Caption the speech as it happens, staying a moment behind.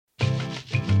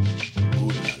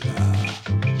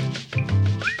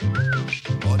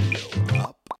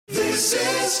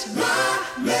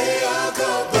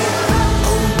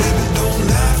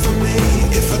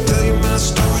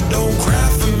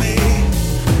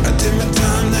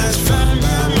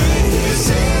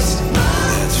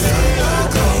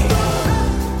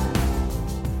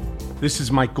This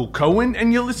is Michael Cohen,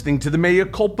 and you're listening to the Mea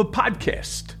Culpa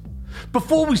podcast.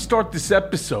 Before we start this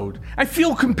episode, I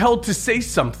feel compelled to say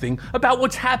something about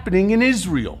what's happening in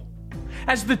Israel.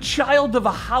 As the child of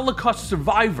a Holocaust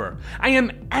survivor, I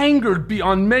am angered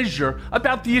beyond measure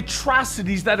about the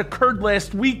atrocities that occurred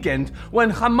last weekend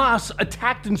when Hamas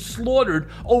attacked and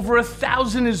slaughtered over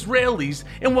 1,000 Israelis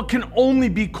in what can only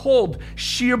be called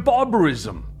sheer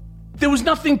barbarism. There was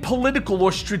nothing political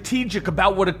or strategic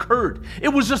about what occurred. It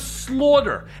was a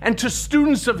slaughter, and to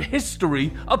students of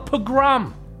history, a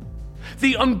pogrom.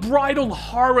 The unbridled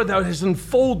horror that has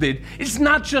unfolded is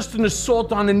not just an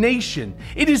assault on a nation,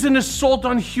 it is an assault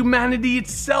on humanity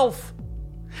itself.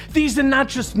 These are not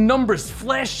just numbers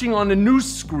flashing on a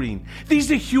news screen.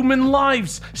 These are human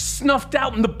lives snuffed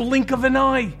out in the blink of an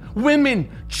eye.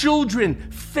 Women, children,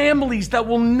 families that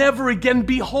will never again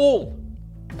be whole.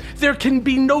 There can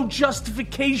be no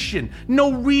justification,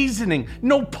 no reasoning,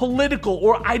 no political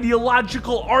or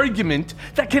ideological argument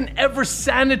that can ever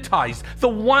sanitize the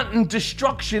wanton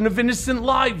destruction of innocent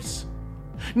lives.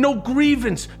 No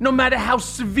grievance, no matter how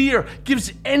severe,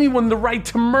 gives anyone the right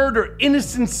to murder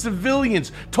innocent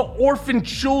civilians, to orphan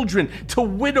children, to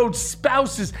widowed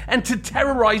spouses, and to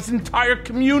terrorize entire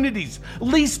communities.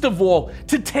 Least of all,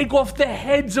 to take off the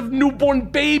heads of newborn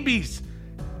babies,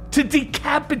 to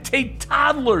decapitate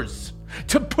toddlers,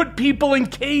 to put people in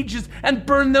cages and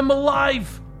burn them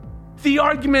alive. The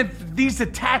argument that these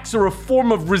attacks are a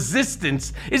form of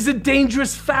resistance is a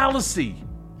dangerous fallacy.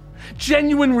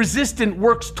 Genuine resistance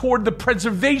works toward the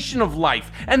preservation of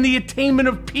life and the attainment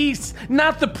of peace,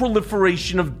 not the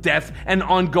proliferation of death and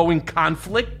ongoing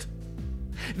conflict.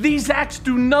 These acts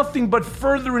do nothing but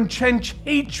further entrench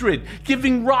hatred,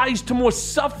 giving rise to more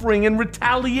suffering and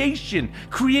retaliation,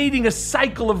 creating a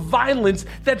cycle of violence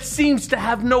that seems to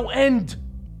have no end.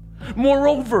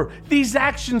 Moreover, these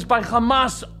actions by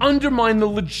Hamas undermine the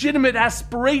legitimate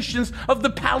aspirations of the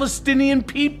Palestinian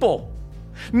people.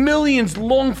 Millions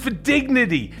long for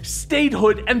dignity,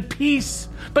 statehood, and peace,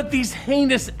 but these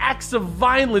heinous acts of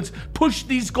violence push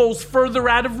these goals further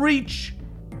out of reach.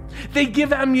 They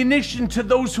give ammunition to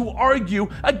those who argue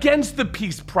against the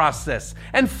peace process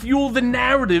and fuel the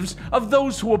narratives of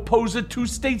those who oppose a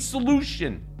two-state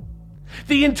solution.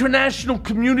 The international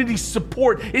community's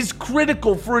support is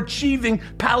critical for achieving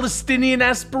Palestinian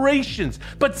aspirations,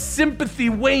 but sympathy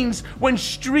wanes when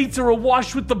streets are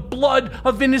awash with the blood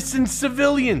of innocent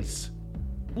civilians.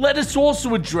 Let us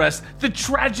also address the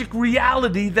tragic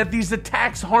reality that these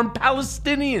attacks harm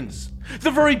Palestinians,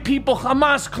 the very people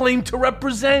Hamas claim to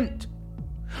represent.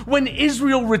 When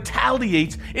Israel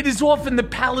retaliates, it is often the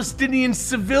Palestinian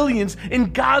civilians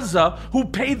in Gaza who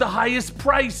pay the highest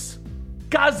price.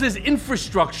 Gaza's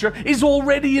infrastructure is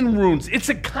already in ruins, its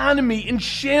economy in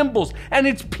shambles, and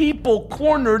its people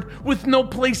cornered with no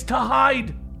place to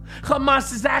hide.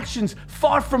 Hamas's actions,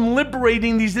 far from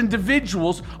liberating these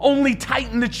individuals, only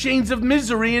tighten the chains of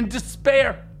misery and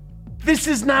despair. This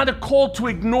is not a call to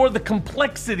ignore the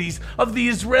complexities of the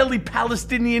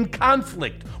Israeli-Palestinian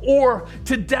conflict or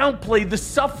to downplay the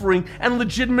suffering and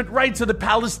legitimate rights of the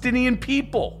Palestinian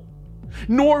people.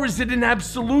 Nor is it an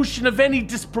absolution of any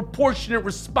disproportionate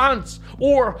response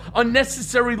or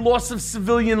unnecessary loss of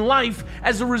civilian life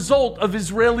as a result of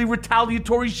Israeli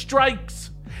retaliatory strikes.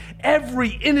 Every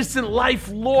innocent life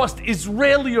lost,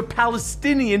 Israeli or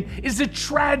Palestinian, is a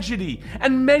tragedy,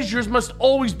 and measures must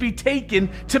always be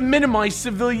taken to minimize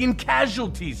civilian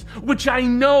casualties, which I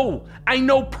know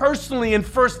personally and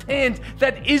firsthand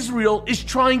that Israel is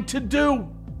trying to do.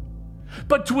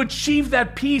 But to achieve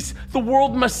that peace, the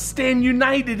world must stand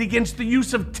united against the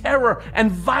use of terror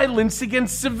and violence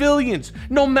against civilians,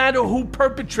 no matter who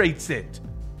perpetrates it.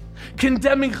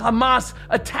 Condemning Hamas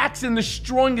attacks in the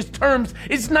strongest terms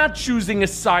is not choosing a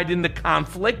side in the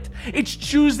conflict. It's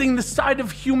choosing the side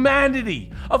of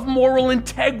humanity, of moral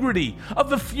integrity,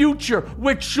 of a future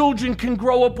where children can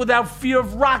grow up without fear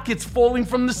of rockets falling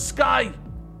from the sky.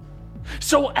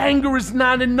 So anger is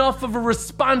not enough of a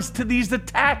response to these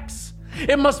attacks.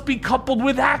 It must be coupled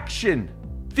with action.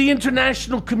 The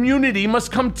international community must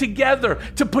come together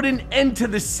to put an end to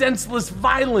this senseless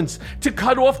violence, to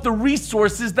cut off the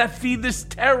resources that feed this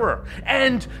terror,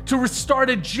 and to restart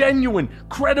a genuine,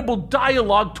 credible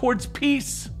dialogue towards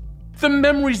peace. The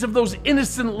memories of those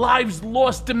innocent lives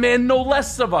lost demand no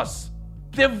less of us.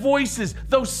 Their voices,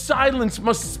 though silenced,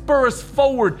 must spur us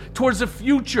forward towards a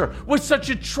future where such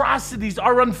atrocities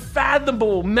are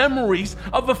unfathomable memories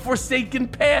of a forsaken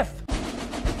path.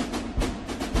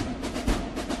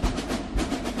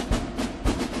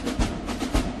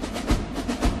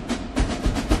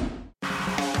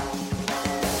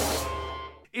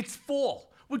 It's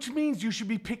fall, which means you should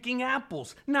be picking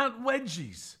apples, not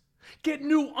wedgies. Get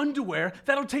new underwear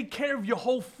that'll take care of your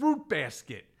whole fruit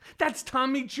basket. That's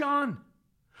Tommy John.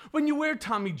 When you wear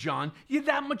Tommy John, you're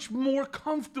that much more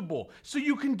comfortable, so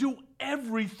you can do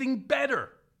everything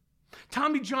better.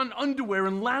 Tommy John underwear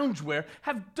and loungewear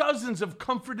have dozens of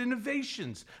comfort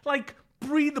innovations, like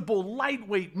breathable,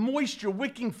 lightweight,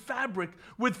 moisture-wicking fabric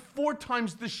with 4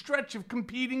 times the stretch of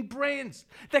competing brands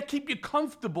that keep you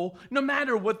comfortable no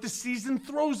matter what the season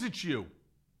throws at you.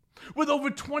 With over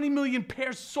 20 million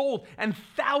pairs sold and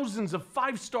thousands of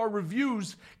 5-star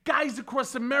reviews, guys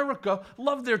across America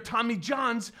love their Tommy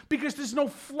Johns because there's no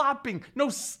flopping, no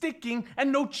sticking,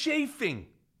 and no chafing.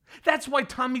 That's why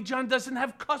Tommy John doesn't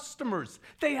have customers.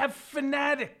 They have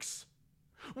fanatics.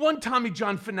 One Tommy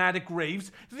John fanatic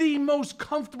raves, the most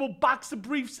comfortable boxer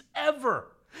briefs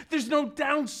ever. There's no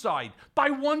downside. Buy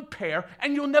one pair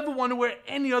and you'll never want to wear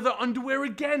any other underwear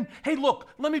again. Hey, look,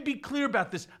 let me be clear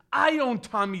about this. I own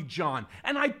Tommy John,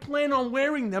 and I plan on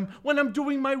wearing them when I'm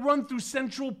doing my run through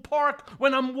Central Park,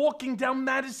 when I'm walking down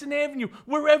Madison Avenue,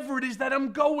 wherever it is that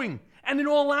I'm going. And in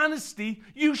all honesty,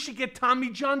 you should get Tommy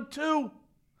John too.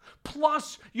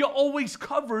 Plus, you're always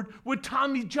covered with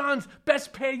Tommy John's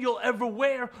best pair you'll ever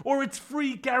wear, or it's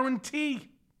free guarantee.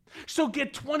 So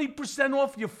get 20%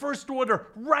 off your first order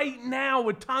right now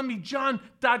at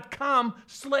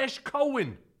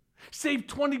TommyJohn.com/Cohen. Save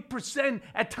 20%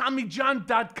 at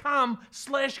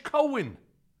TommyJohn.com/Cohen.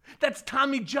 That's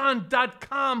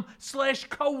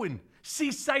TommyJohn.com/Cohen.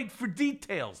 See site for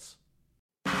details.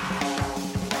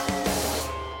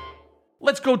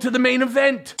 Let's go to the main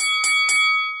event.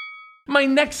 My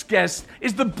next guest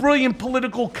is the brilliant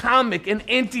political comic and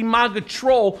anti-MAGA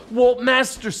troll Walt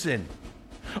Masterson.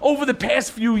 Over the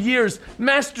past few years,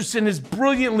 Masterson has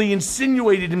brilliantly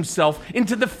insinuated himself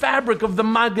into the fabric of the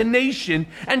MAGA nation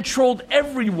and trolled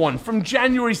everyone from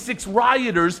January 6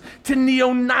 rioters to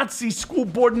neo-Nazi school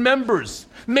board members,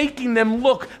 making them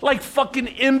look like fucking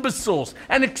imbeciles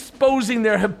and exposing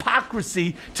their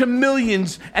hypocrisy to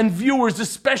millions and viewers,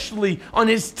 especially on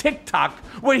his Tik Tok,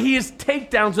 where his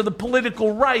takedowns of the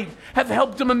political right have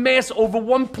helped him amass over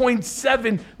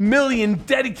 1.7 million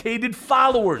dedicated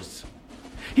followers.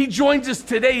 He joins us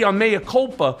today on Mea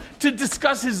Culpa to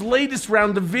discuss his latest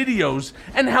round of videos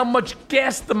and how much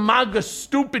gas the MAGA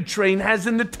stupid train has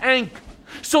in the tank.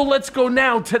 So let's go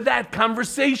now to that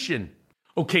conversation.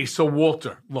 Okay, so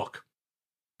Walter, look,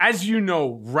 as you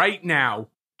know, right now,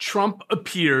 Trump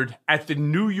appeared at the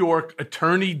New York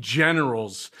Attorney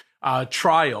General's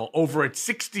trial over at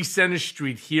 60 Center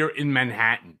Street here in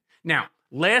Manhattan. Now,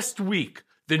 last week,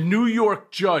 the New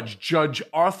York judge, Judge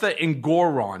Arthur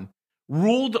Engoron,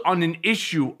 ruled on an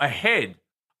issue ahead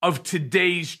of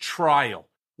today's trial,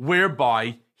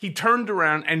 whereby he turned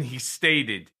around and he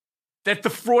stated that the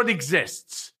fraud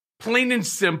exists. Plain and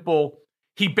simple,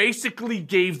 he basically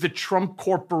gave the Trump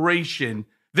Corporation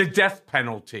the death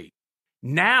penalty.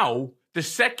 Now, the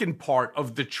second part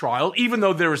of the trial, even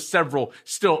though there are several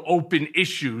still open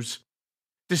issues,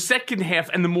 the second half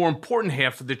and the more important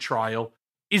half of the trial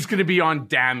is going to be on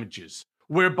damages,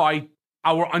 whereby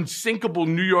our unsinkable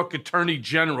New York Attorney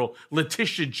General,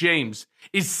 Letitia James,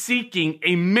 is seeking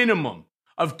a minimum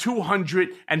of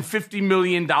 $250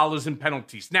 million in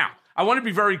penalties. Now, I want to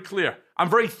be very clear. I'm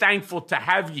very thankful to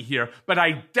have you here, but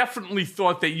I definitely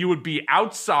thought that you would be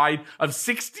outside of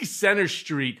 60 Center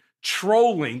Street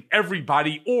trolling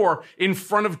everybody or in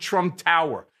front of Trump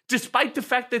Tower, despite the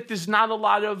fact that there's not a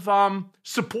lot of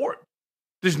support.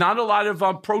 There's not a lot of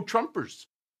pro-Trumpers.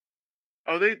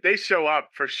 Oh, they show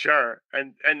up for sure,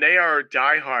 and they are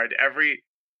diehard.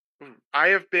 I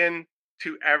have been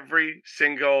to every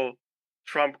single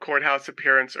Trump courthouse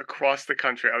appearance across the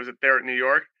country. I was there at New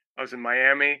York, I was in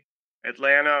Miami,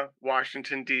 Atlanta,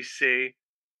 Washington, D.C.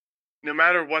 No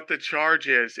matter what the charge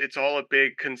is, it's all a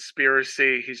big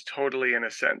conspiracy. He's totally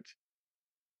innocent.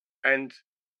 And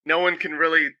no one can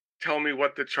really tell me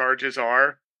what the charges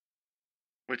are,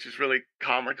 which is really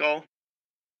comical.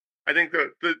 I think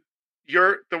the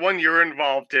one you're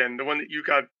involved in, the one that you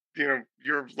got,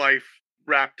 your life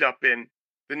wrapped up in,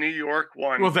 the New York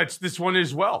one. Well, that's this one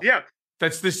as well. Yeah.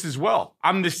 That's this as well.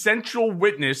 I'm the central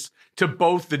witness to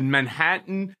both the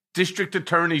Manhattan District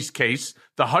Attorney's case,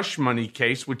 the hush money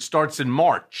case, which starts in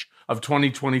March of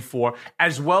 2024,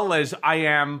 as well as I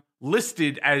am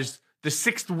listed as the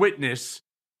 6th witness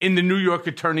in the New York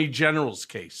Attorney General's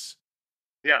case.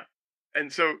 Yeah.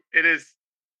 And so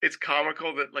it's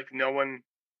comical that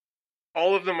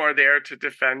all of them are there to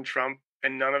defend Trump,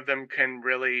 and none of them can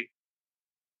really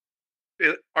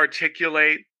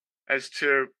articulate as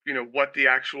to, what the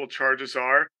actual charges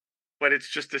are, but it's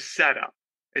just a setup.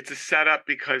 It's a setup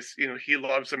because, he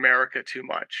loves America too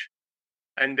much.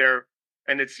 And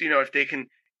it's,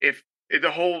 if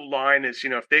the whole line is,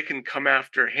 if they can come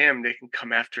after him, they can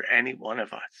come after any one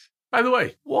of us. By the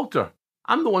way, Walter,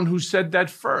 I'm the one who said that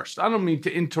first. I don't mean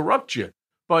to interrupt you,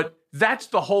 but that's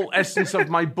the whole essence of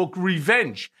my book,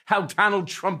 Revenge, how Donald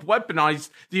Trump weaponized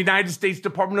the United States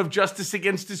Department of Justice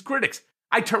against his critics.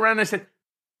 I turned around and I said,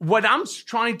 what I'm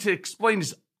trying to explain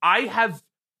is I have,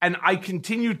 and I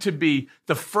continue to be,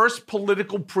 the first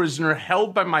political prisoner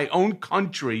held by my own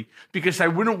country because I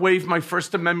wouldn't waive my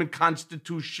First Amendment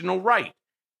constitutional right.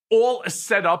 All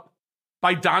set up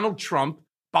by Donald Trump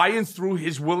by and through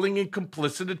his willing and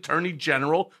complicit Attorney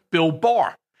General, Bill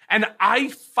Barr. And I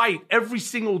fight every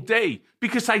single day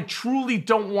because I truly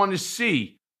don't want to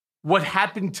see what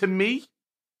happened to me,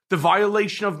 the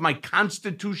violation of my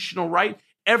constitutional right,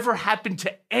 ever happen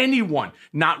to anyone,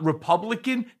 not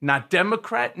Republican, not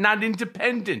Democrat, not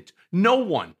independent, no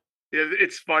one. Yeah,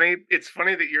 it's funny. It's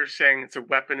funny that you're saying it's a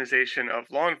weaponization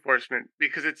of law enforcement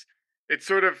because it's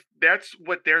sort of, that's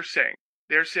what they're saying.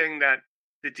 They're saying that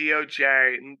the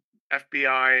DOJ and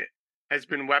FBI has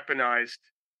been weaponized.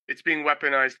 It's being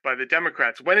weaponized by the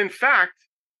Democrats, when in fact,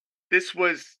 this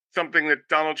was something that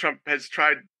Donald Trump has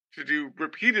tried to do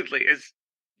repeatedly, is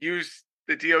use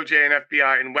the DOJ and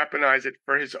FBI and weaponize it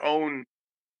for his own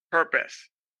purpose,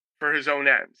 for his own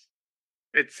ends.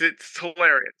 It's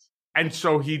hilarious. And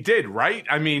so he did, right?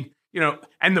 I mean,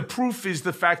 and the proof is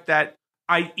the fact that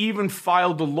I even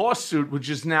filed a lawsuit, which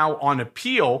is now on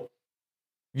appeal.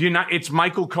 It's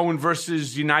Michael Cohen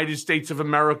versus United States of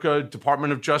America,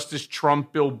 Department of Justice,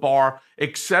 Trump, Bill Barr,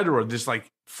 etc. There's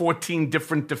like 14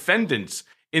 different defendants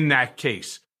in that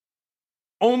case.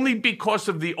 Only because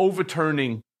of the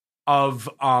overturning of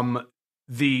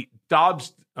the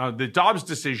Dobbs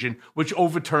decision, which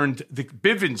overturned the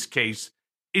Bivens case,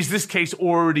 is this case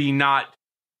already not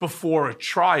before a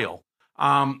trial.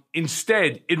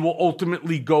 Instead, it will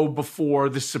ultimately go before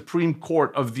the Supreme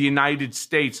Court of the United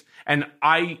States. And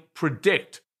I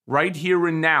predict right here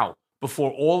and now,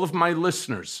 before all of my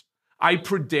listeners, I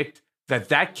predict that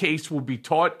that case will be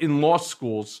taught in law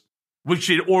schools, which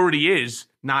it already is,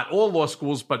 not all law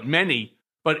schools, but many,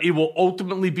 but it will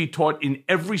ultimately be taught in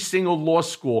every single law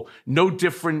school, no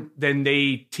different than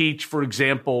they teach, for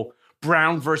example,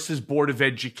 Brown versus Board of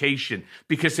Education.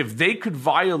 Because if they could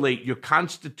violate your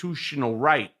constitutional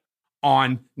right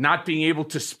on not being able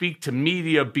to speak to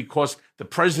media because the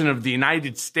president of the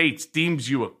United States deems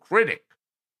you a critic,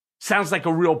 sounds like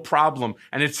a real problem,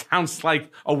 and it sounds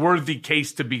like a worthy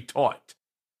case to be taught.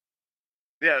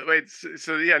 Yeah, wait,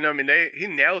 so yeah, no, I mean, he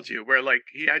nailed you, where like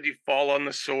he had you fall on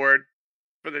the sword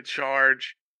for the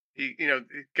charge. He, he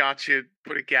got you,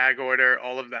 put a gag order,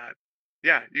 all of that.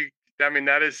 Yeah,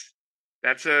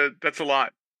 that's a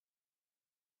lot.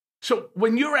 So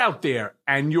when you're out there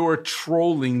and you're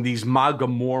trolling these MAGA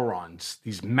morons,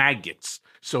 these maggots,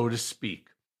 so to speak,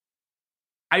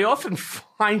 I often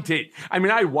find it,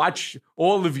 I watch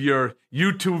all of your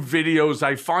YouTube videos.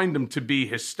 I find them to be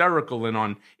hysterical, and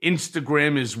on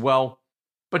Instagram as well.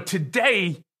 But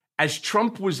today, as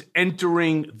Trump was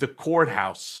entering the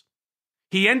courthouse,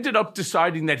 he ended up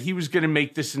deciding that he was going to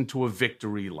make this into a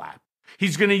victory lap.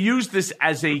 He's going to use this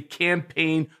as a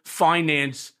campaign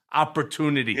finance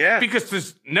opportunity. Yeah. Because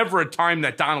there's never a time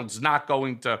that Donald's not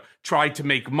going to try to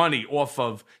make money off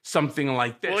of something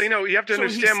like this. Well, you have to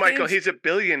understand, Michael, he's a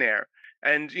billionaire.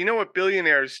 And you know what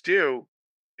billionaires do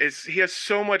is he has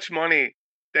so much money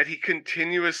that he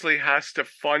continuously has to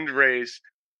fundraise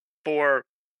for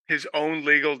his own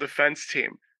legal defense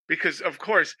team. Because, of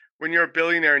course, when you're a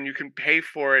billionaire and you can pay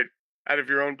for it out of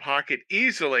your own pocket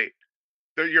easily,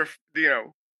 that's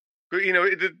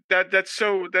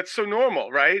so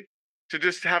normal, right? To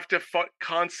just have to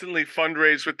constantly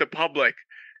fundraise with the public,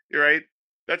 right?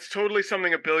 That's totally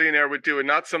something a billionaire would do, and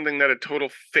not something that a total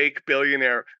fake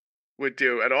billionaire would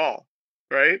do at all,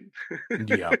 right?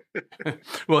 Yeah.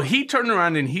 Well, he turned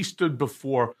around and he stood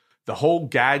before the whole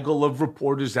gaggle of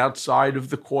reporters outside of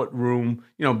the courtroom,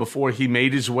 before he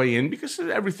made his way in, because of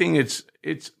everything,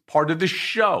 it's part of the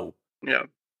show. Yeah.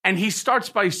 And he starts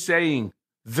by saying,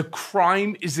 the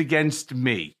crime is against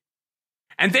me.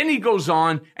 And then he goes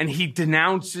on and he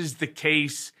denounces the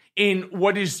case in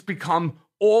what has become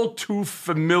all too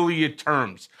familiar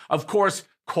terms. Of course,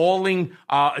 calling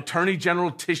Attorney General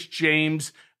Tish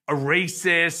James a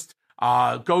racist,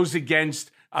 goes against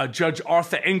Judge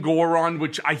Arthur Engoron,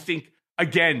 which I think,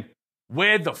 again,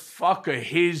 where the fuck are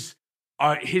his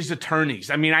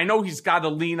attorneys? I mean, I know he's got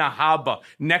Alina Habba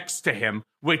next to him,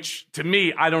 which to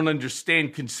me, I don't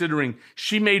understand, considering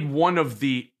she made one of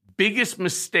the biggest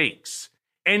mistakes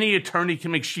any attorney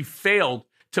can make. She failed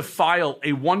to file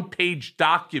a one-page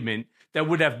document that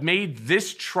would have made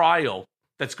this trial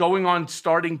that's going on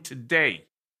starting today,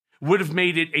 would have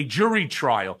made it a jury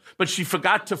trial, but she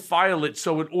forgot to file it,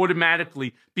 so it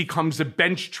automatically becomes a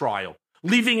bench trial,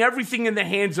 leaving everything in the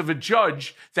hands of a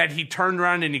judge that he turned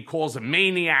around and he calls a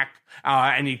maniac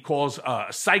and he calls a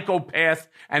psychopath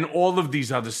and all of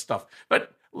these other stuff.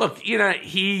 But look,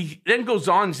 he then goes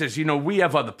on and says, we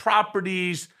have other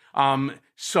properties.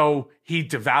 So he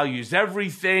devalues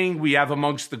everything. We have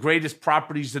amongst the greatest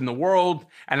properties in the world,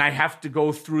 and I have to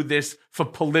go through this for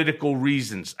political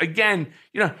reasons. Again,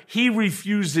 he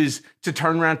refuses to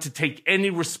turn around to take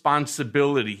any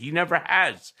responsibility. He never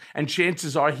has, and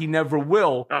chances are he never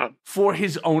will for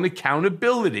his own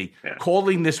accountability. Yeah.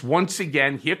 Calling this once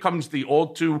again, here comes the all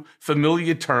too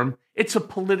familiar term, it's a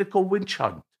political witch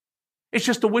hunt. It's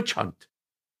just a witch hunt.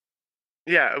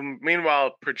 Yeah,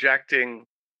 meanwhile, projecting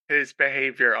his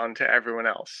behavior onto everyone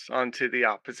else, onto the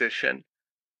opposition.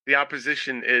 The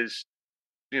opposition is,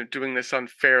 doing this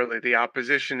unfairly. The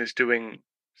opposition is doing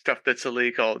stuff that's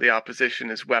illegal. The opposition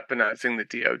is weaponizing the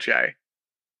DOJ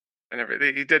and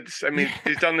everything. He did this,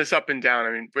 he's done this up and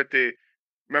down. With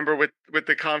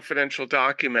the confidential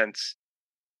documents,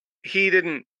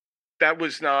 that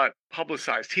was not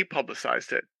publicized. He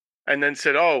publicized it and then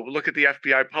said, "Oh, look at the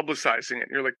FBI publicizing it."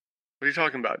 And you're like, "What are you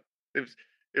talking about?"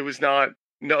 It was not.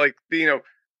 No,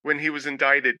 when he was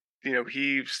indicted,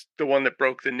 he's the one that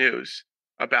broke the news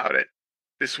about it.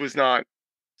 This was not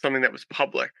something that was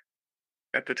public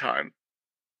at the time.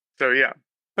 So, yeah.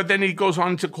 But then he goes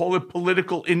on to call it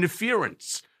political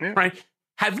interference, right?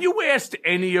 Have you asked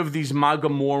any of these MAGA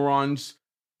morons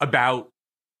about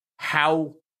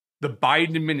how the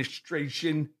Biden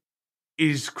administration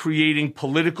is creating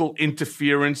political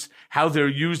interference, how they're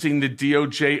using the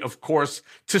DOJ, of course,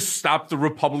 to stop the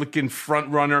Republican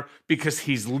frontrunner because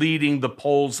he's leading the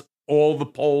polls, all the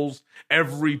polls,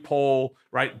 every poll,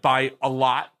 right, by a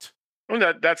lot?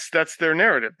 Well, that's their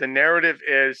narrative. The narrative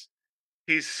is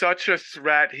he's such a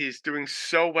threat, he's doing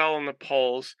so well in the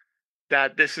polls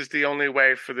that this is the only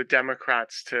way for the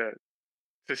Democrats to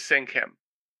sink him.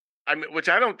 Which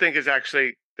I don't think is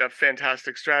actually a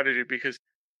fantastic strategy, because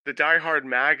the diehard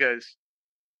MAGAs,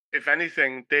 if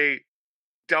anything, they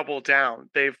double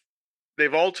down. They've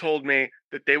all told me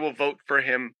that they will vote for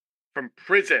him from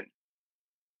prison,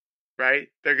 right?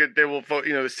 They will vote.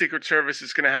 The Secret Service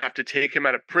is going to have to take him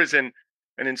out of prison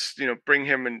and bring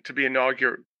him in to be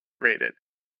inaugurated,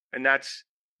 and that's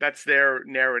their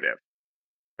narrative,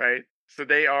 right? So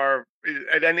they are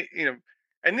at any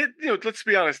let's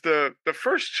be honest. The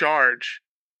first charge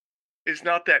is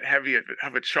not that heavy of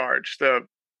a charge.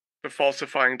 The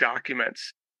falsifying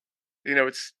documents,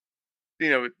 normally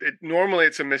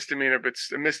it's a misdemeanor, but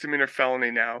it's a misdemeanor felony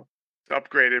now. It's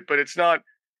upgraded, but it's not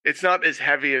as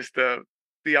heavy as the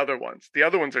other ones. The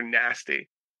other ones are nasty.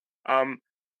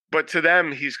 But to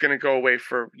them, he's going to go away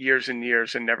for years and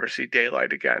years and never see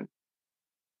daylight again.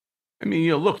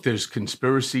 Look, there's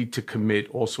conspiracy to commit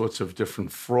all sorts of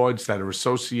different frauds that are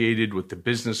associated with the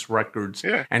business records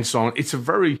and so on. It's a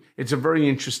very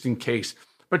interesting case.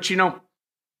 But,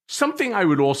 something I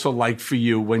would also like for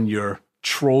you when you're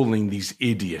trolling these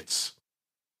idiots.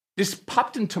 This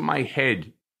popped into my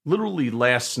head literally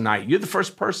last night. You're the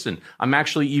first person I'm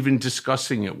actually even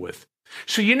discussing it with.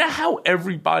 So how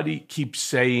everybody keeps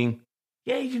saying,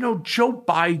 Joe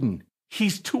Biden,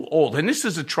 he's too old. And this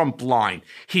is a Trump line.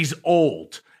 He's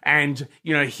old. And,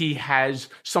 he has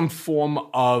some form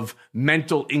of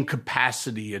mental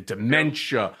incapacity, a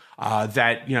dementia,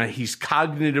 that, he's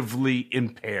cognitively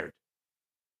impaired.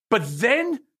 But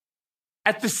then,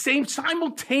 at the same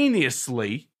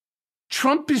simultaneously,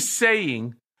 Trump is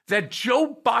saying that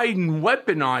Joe Biden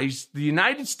weaponized the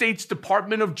United States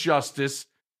Department of Justice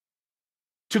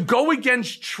to go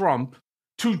against Trump,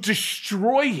 to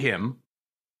destroy him.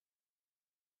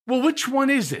 Well, which one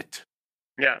is it?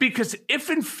 Yeah. Because if,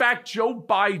 in fact, Joe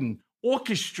Biden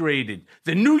orchestrated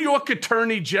the New York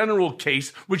Attorney General case,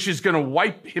 which is going to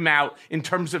wipe him out in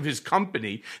terms of his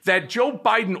company, that Joe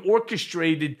Biden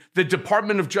orchestrated the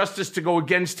Department of Justice to go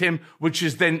against him, which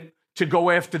is then to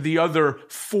go after the other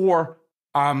 4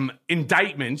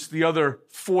 indictments, the other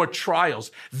 4 trials.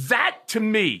 That, to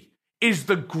me, is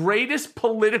the greatest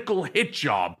political hit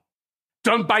job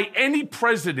done by any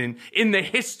president in the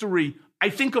history, I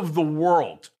think, of the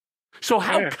world. So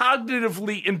how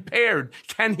cognitively impaired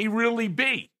can he really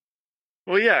be?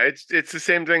 Well, yeah, it's the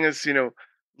same thing as,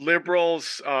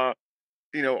 liberals, are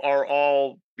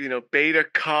all, beta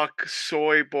cuck,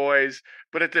 soy boys.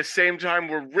 But at the same time,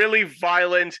 we're really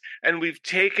violent and we've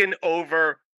taken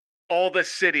over all the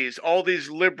cities. All these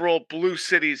liberal blue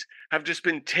cities have just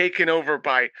been taken over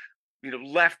by,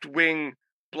 left-wing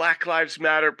Black Lives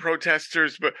Matter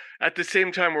protesters. But at the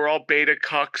same time, we're all beta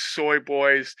cucks, soy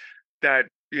boys that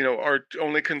are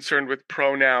only concerned with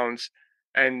pronouns,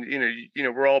 and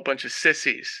we're all a bunch of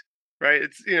sissies, right?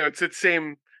 It's the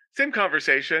same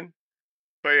conversation,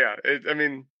 but yeah, I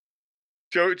mean,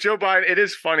 Joe Biden. It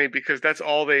is funny because that's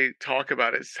all they talk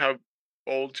about is how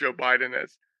old Joe Biden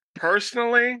is.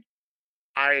 Personally,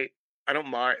 I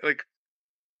don't mind. Like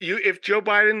if Joe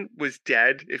Biden was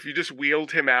dead, if you just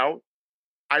wheeled him out,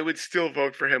 I would still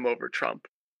vote for him over Trump.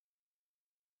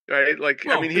 Right? Like,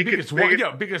 well, I mean,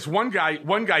 because one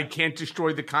guy can't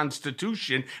destroy the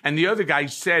Constitution, and the other guy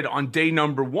said on day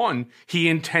number one he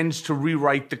intends to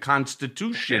rewrite the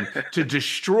Constitution to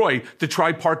destroy the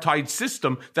tripartite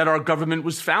system that our government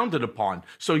was founded upon.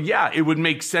 So yeah, it would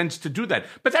make sense to do that.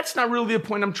 But that's not really the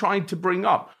point I'm trying to bring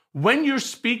up. When you're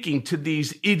speaking to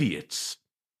these idiots,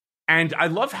 and I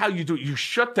love how you do it, you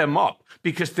shut them up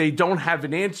because they don't have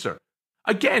an answer.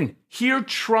 Again, here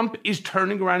Trump is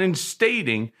turning around and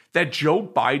stating that Joe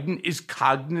Biden is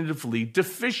cognitively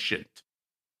deficient.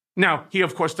 Now, he,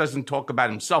 of course, doesn't talk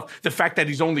about himself. The fact that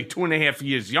he's only 2.5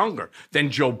 years younger than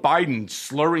Joe Biden,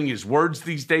 slurring his words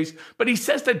these days. But he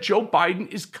says that Joe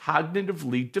Biden is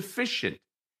cognitively deficient.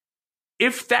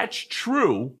 If that's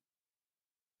true,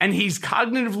 and he's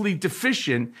cognitively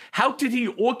deficient, how did he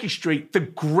orchestrate the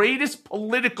greatest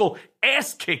political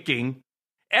ass-kicking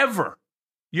ever?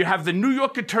 You have the New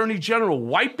York Attorney General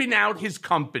wiping out his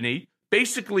company,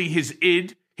 basically his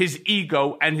id, his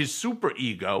ego, and his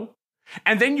superego.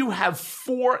 And then you have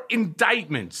 4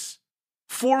 indictments,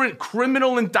 4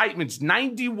 criminal indictments,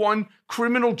 91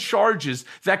 criminal charges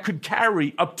that could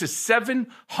carry up to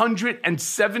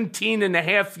 717 and a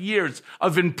half years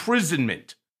of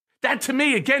imprisonment. That, to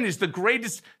me, again, is the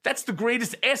greatest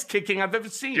ass-kicking I've ever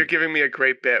seen. You're giving me a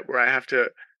great bit where I have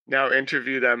to now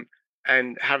interview them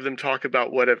and have them talk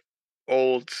about what if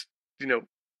old,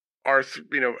 how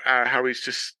he's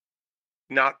just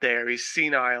not there. He's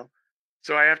senile.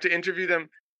 So I have to interview them.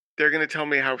 They're going to tell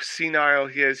me how senile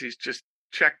he is. He's just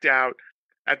checked out.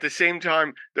 At the same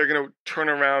time, they're going to turn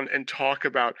around and talk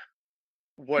about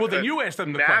what. Well, then you ask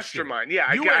them the mastermind.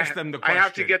 question. Yeah, ask them the question. I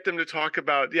have to get them to talk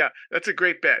about. Yeah, that's a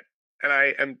great bit, and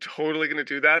I am totally going to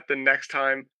do that the next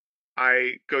time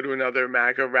I go to another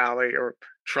MAGA rally or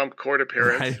Trump court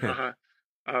appearance. Right.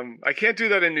 I can't do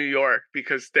that in New York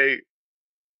because they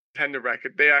tend to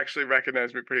they actually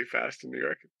recognize me pretty fast in New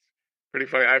York. It's pretty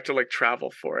funny. I have to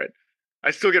travel for it. I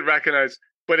still get recognized,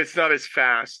 but it's not as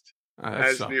fast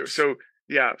as sucks. New York. So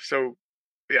yeah.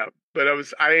 But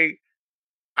I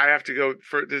have to go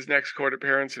for this next court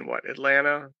appearance in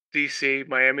Atlanta, DC,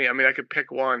 Miami. I mean, I could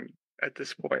pick one at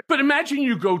this point. But imagine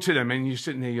you go to them and you're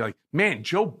sitting there, you're like, man,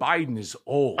 Joe Biden is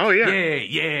old. Oh, yeah.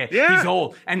 Yeah. He's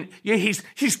old. And yeah, he's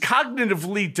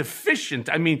cognitively deficient.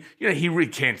 I mean, he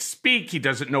really can't speak. He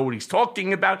doesn't know what he's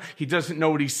talking about. He doesn't know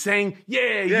what he's saying.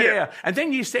 Yeah. And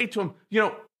then you say to him,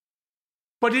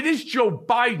 but it is Joe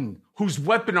Biden who's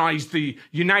weaponized the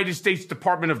United States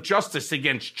Department of Justice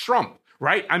against Trump.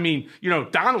 Right? I mean,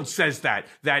 Donald says that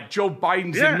Joe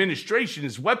Biden's administration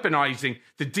is weaponizing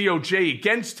the DOJ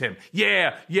against him.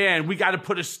 Yeah, and we got to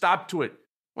put a stop to it.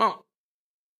 Well,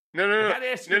 no.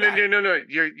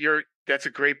 You're that's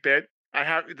a great bit.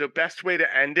 The best way to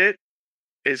end it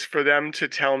is for them to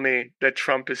tell me that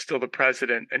Trump is still the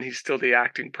president and he's still the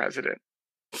acting president.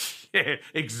 Yeah,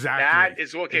 exactly. That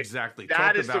is okay. Exactly.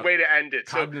 That is the way to end it.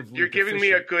 So you're giving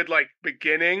me a good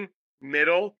beginning,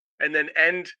 middle, and then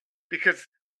end. Because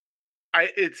I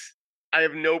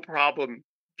have no problem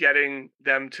getting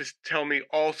them to tell me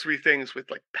all 3 things with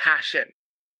passion,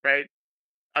 right?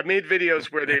 I've made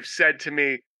videos where they've said to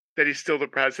me that he's still the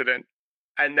president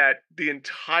and that the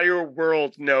entire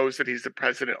world knows that he's the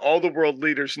president. All the world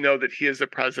leaders know that he is the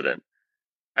president.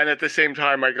 And at the same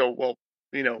time, I go, well,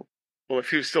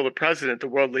 if he was still the president, the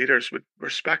world leaders would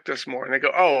respect us more. And they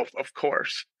go, oh, of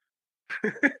course.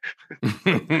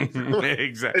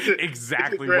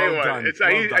 Exactly. Well done.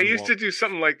 I used to do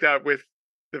something like that with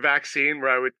the vaccine, where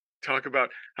I would talk about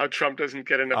how Trump doesn't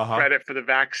get enough credit for the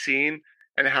vaccine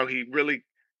and how he really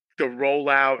the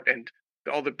rollout and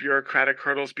all the bureaucratic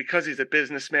hurdles because he's a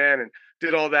businessman and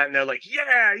did all that. And they're like,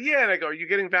 yeah. And I go, are you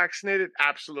getting vaccinated?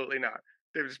 Absolutely not.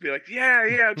 They would just be like,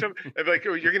 yeah. Trump. I'd be like,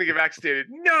 oh, you're going to get vaccinated?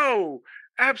 No,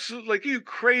 absolutely. You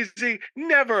crazy?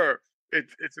 Never.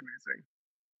 It's amazing.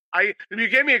 You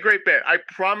gave me a great bit. I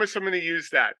promise I'm going to use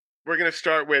that. We're going to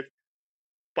start with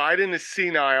Biden is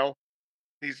senile.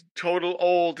 He's total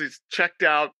old. He's checked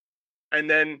out. And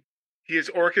then he has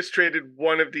orchestrated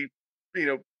one of the,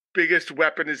 biggest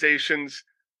weaponizations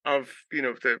of,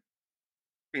 the,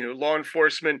 law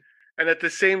enforcement. And at the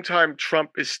same time,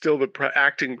 Trump is still the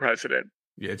acting president.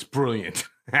 Yeah, it's brilliant.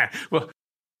 Well,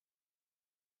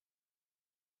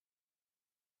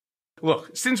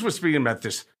 Look, since we're speaking about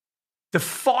this, the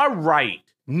far right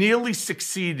nearly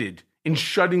succeeded in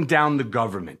shutting down the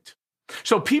government.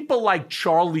 So people like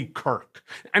Charlie Kirk,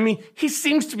 I mean, he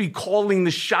seems to be calling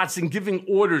the shots and giving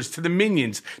orders to the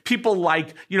minions. People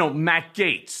like, Matt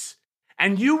Gaetz.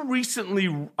 And you recently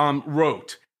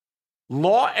wrote,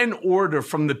 law and order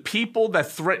from the people that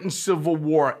threaten civil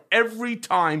war every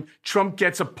time Trump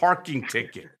gets a parking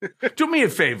ticket. Do me a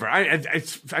favor.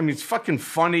 It's fucking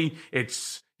funny.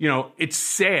 It's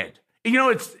sad.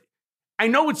 I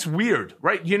know it's weird,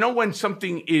 right? You know when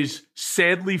something is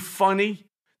sadly funny?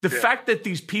 The fact that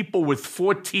these people with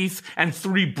 4 teeth and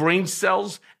 3 brain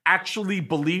cells actually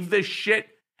believe this shit.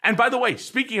 And by the way,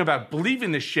 speaking about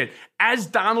believing this shit, as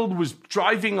Donald was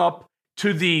driving up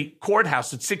to the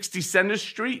courthouse at 60 Center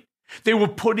Street, they were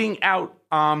putting out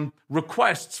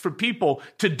requests for people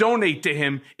to donate to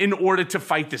him in order to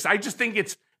fight this. I just think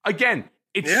it's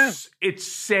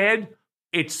sad,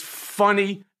 it's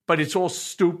funny, but it's all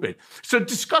stupid. So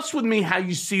discuss with me how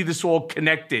you see this all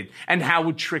connected and how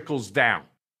it trickles down.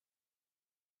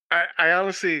 I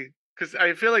honestly, because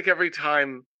I feel like every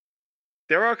time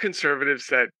there are conservatives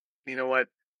that,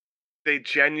 they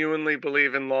genuinely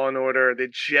believe in law and order. They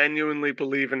genuinely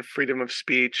believe in freedom of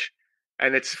speech,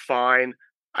 and it's fine.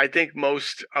 I think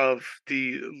most of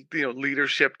the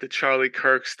leadership, the Charlie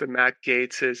Kirks, the Matt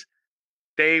Gaetzes,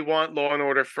 they want law and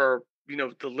order for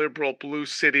the liberal blue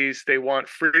cities. They want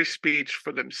free speech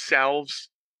for themselves.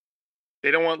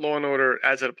 They don't want law and order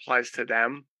as it applies to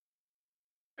them.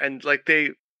 And like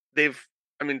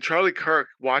Charlie Kirk,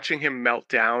 watching him melt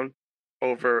down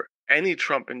over any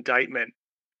Trump indictment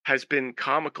has been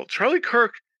comical. Charlie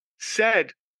Kirk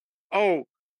said, "Oh,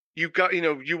 you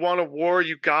want a war,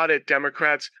 you got it,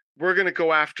 Democrats. We're going to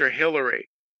go after Hillary,"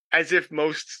 as if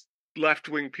most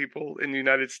left-wing people in the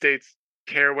United States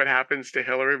care what happens to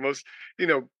Hillary. Most,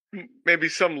 maybe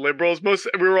some liberals. We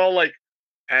were all like,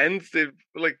 and they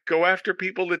like go after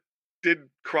people that did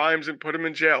crimes and put them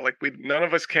in jail. Like none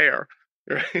of us care,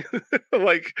 right?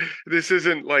 Like this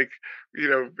isn't like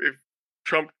if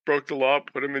Trump broke the law,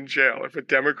 put him in jail. If a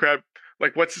Democrat,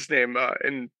 like what's his name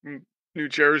in New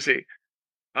Jersey,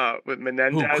 with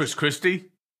Menendez, Chris Christie,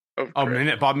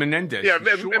 Bob Menendez, yeah,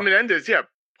 sure. Menendez, yeah,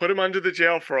 put him under the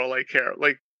jail for all I care.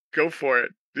 Like go for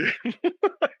it.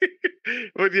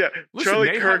 But yeah, listen, Charlie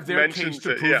they Kirk have their mentions case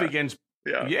to it. prove against.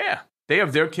 Yeah, they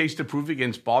have their case to prove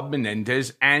against Bob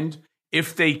Menendez, and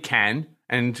if they can,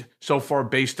 and so far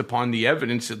based upon the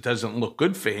evidence, it doesn't look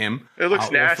good for him. It looks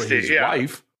nasty. Or for his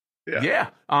wife. Yeah.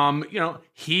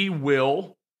 He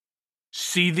will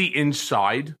see the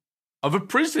inside of a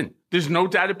prison. There's no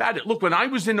doubt about it. Look, when I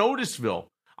was in Otisville,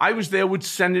 I was there with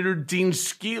Senator Dean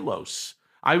Skelos.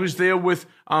 I was there with,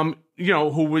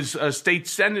 who was a state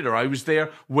senator. I was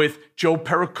there with Joe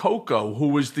Pericoco, who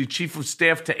was the chief of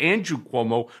staff to Andrew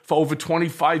Cuomo for over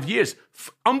 25 years.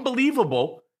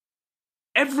 Unbelievable.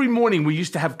 Every morning we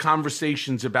used to have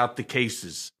conversations about the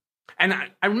cases. And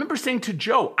I remember saying to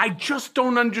Joe, I just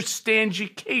don't understand your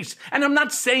case. And I'm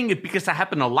not saying it because I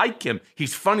happen to like him.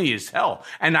 He's funny as hell.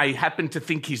 And I happen to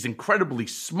think he's incredibly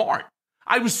smart.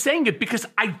 I was saying it because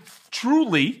I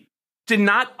truly did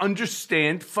not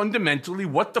understand fundamentally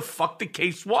what the fuck the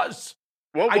case was.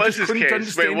 What was his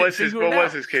case? Wait, what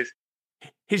was his case?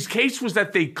 His case was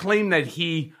that they claimed that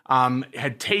he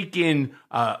had taken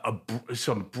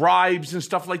some bribes and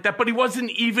stuff like that, but he wasn't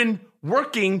even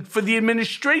working for the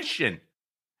administration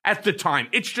at the time.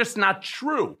 It's just not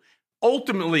true.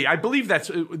 Ultimately, I believe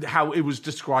that's how it was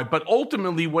described, but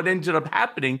ultimately what ended up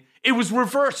happening, it was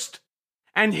reversed,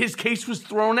 and his case was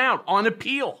thrown out on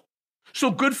appeal. So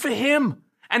good for him.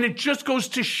 And it just goes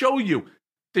to show you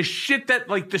the shit that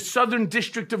like the Southern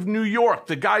District of New York,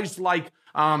 the guys like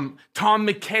Tom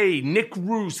McKay, Nick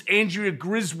Roos, Andrea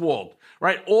Griswold,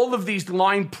 right? All of these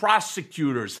line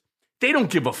prosecutors, they don't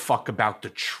give a fuck about the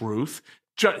truth.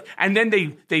 And then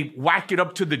they whack it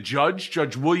up to the judge,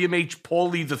 Judge William H.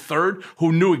 Pauley III,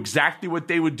 who knew exactly what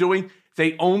they were doing.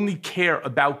 They only care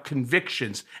about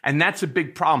convictions, and that's a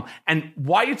big problem. And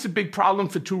why it's a big problem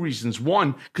for 2 reasons.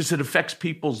 1, because it affects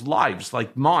people's lives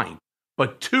like mine.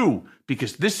 But 2,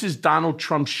 because this is Donald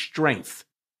Trump's strength.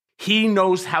 He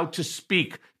knows how to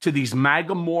speak to these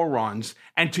MAGA morons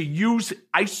and to use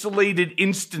isolated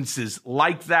instances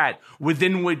like that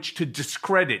within which to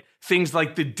discredit things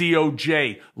like the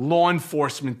DOJ, law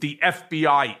enforcement, the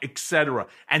FBI, etc.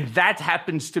 And that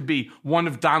happens to be one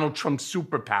of Donald Trump's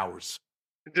superpowers.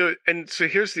 And so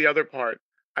here's the other part.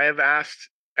 I have asked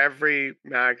every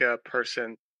MAGA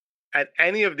person at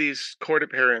any of these court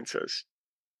appearances,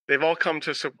 they've all come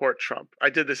to support Trump.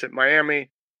 I did this at Miami,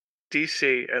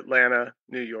 DC, Atlanta,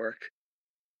 New York.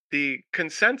 The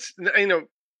consensus,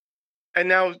 And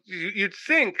now you'd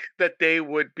think that they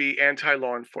would be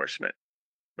anti-law enforcement,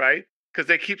 right? Because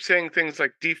they keep saying things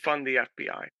like defund the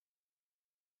FBI.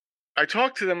 I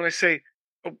talk to them and I say,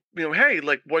 oh, hey,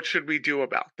 like, what should we do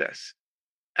about this?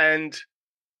 And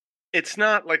it's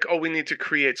not like, oh, we need to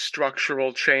create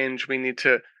structural change. We need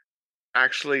to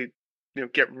actually,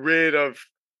 get rid of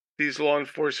these law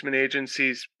enforcement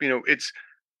agencies. It's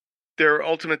their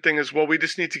ultimate thing is, well, we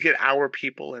just need to get our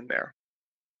people in there.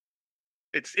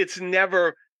 It's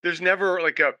never, there's never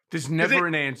like a, there's never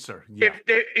an answer. Yeah.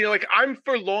 If they, like, I'm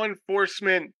for law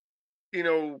enforcement,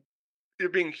 there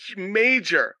being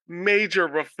major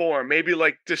reform, maybe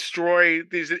like destroy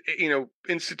these,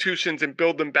 institutions and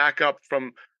build them back up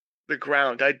from the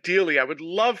ground. Ideally, I would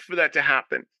love for that to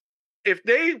happen. If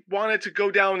they wanted to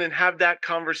go down and have that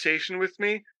conversation with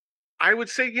me, I would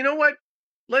say, you know what?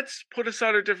 Let's put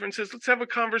aside our differences. Let's have a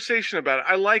conversation about it.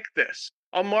 I like this.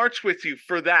 I'll march with you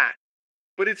for that.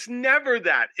 But it's never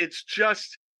that. It's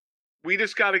just, we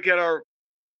just got to get our,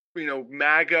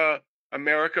 MAGA,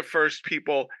 America First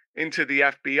people into the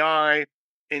FBI,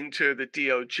 into the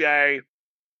DOJ,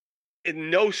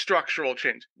 and no structural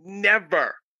change.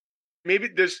 Never. Maybe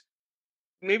there's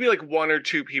like one or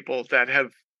two people that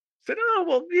have said, oh,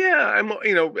 well, yeah, I'm,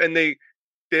 and they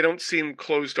don't seem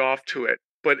closed off to it.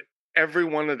 But every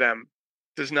one of them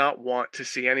does not want to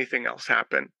see anything else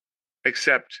happen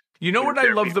except. You know what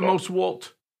I love the most,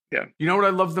 Walt? Yeah. You know what I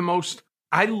love the most?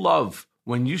 I love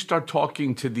when you start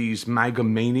talking to these MAGA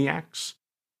maniacs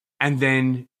and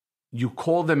then you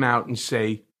call them out and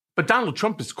say, but Donald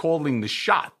Trump is calling the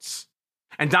shots.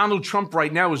 And Donald Trump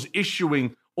right now is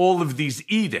issuing all of these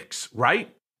edicts,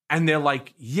 right? And they're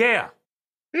like, yeah.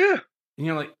 Yeah. And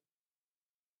you're like,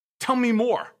 tell me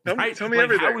more. Tell me like,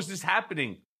 everything. How is this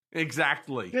happening?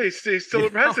 Exactly. Yeah, he's still a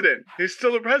president. He's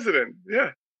still a president.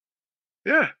 Yeah.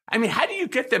 Yeah. I mean, how do you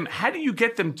get them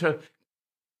to,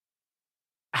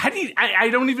 I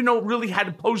don't even know really how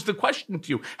to pose the question to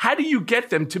you. How do you get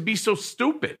them to be so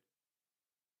stupid?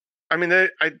 I mean,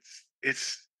 but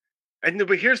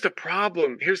here's the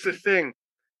problem. Here's the thing.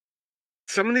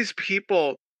 Some of these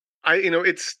people,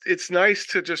 it's nice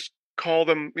to just call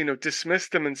them, dismiss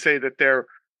them and say that they're,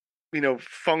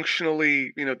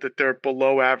 functionally, that they're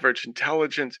below average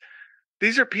intelligence.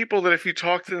 These are people that if you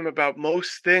talk to them about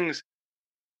most things,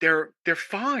 they're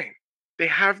fine. They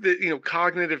have the,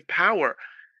 cognitive power.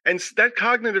 And that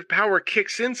cognitive power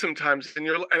kicks in sometimes. And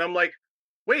I'm like,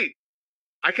 wait,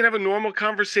 I can have a normal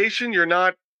conversation. You're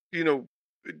not,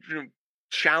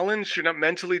 challenged. You're not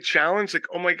mentally challenged. Like,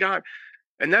 oh my God.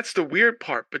 And that's the weird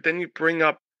part. But then you bring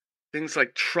up things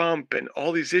like Trump and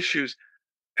all these issues,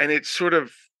 and it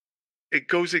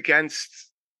goes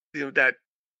against, that,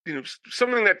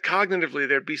 something that cognitively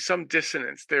there'd be some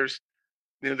dissonance. There's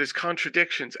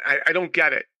contradictions. I don't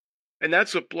get it. And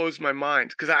that's what blows my mind,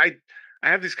 because I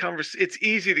have these conversations. It's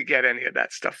easy to get any of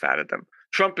that stuff out of them.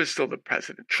 Trump is still the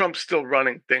president. Trump's still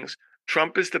running things.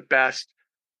 Trump is the best.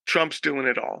 Trump's doing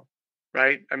it all,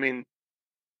 right? I mean,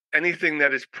 anything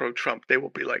that is pro-Trump, they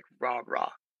will be like, rah, rah.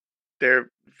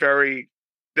 They're very,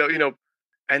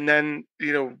 and then,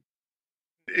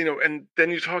 and then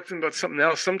you talk to them about something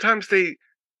else. Sometimes they,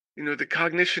 the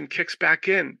cognition kicks back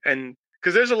in, and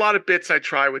because there's a lot of bits I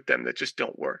try with them that just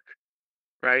don't work,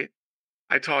 right?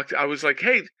 I was like,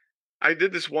 hey, I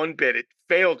did this one bit. It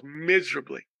failed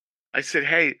miserably. I said,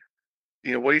 hey,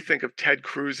 what do you think of Ted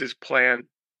Cruz's plan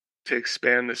to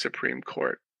expand the Supreme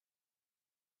Court?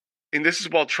 And this is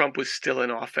while Trump was still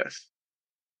in office,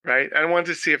 right? I wanted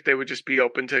to see if they would just be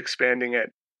open to expanding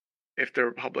it if the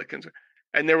Republicans.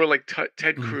 And they were like,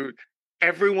 Ted Cruz,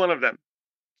 every one of them,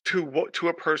 to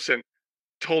a person,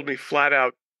 told me flat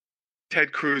out,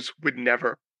 Ted Cruz would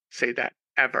never say that,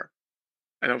 ever.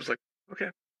 And I was like, okay.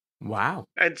 Wow.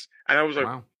 And I was like,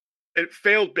 wow. It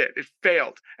failed.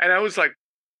 And I was like,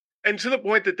 and to the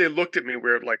point that they looked at me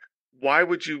weird, like, why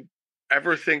would you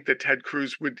ever think that Ted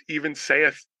Cruz would even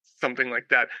say something like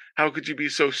that? How could you be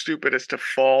so stupid as to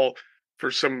fall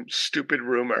for some stupid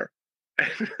rumor?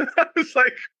 And I was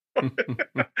like,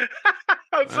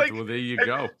 well, there you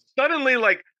go. Suddenly,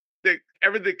 like,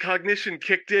 the cognition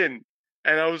kicked in,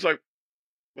 and I was like,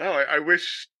 wow, I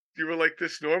wish you were like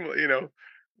this normally,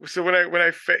 So when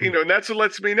I and that's what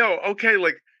lets me know, okay,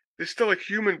 like, there's still a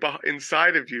human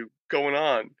inside of you going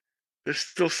on. There's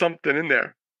still something in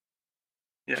there.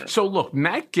 Yeah. So look,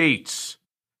 Matt Gaetz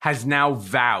has now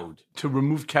vowed to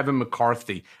remove Kevin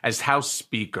McCarthy as House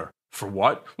Speaker. For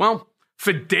what? Well,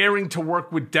 for daring to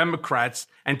work with Democrats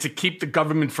and to keep the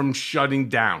government from shutting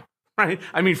down. Right?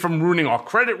 I mean, from ruining our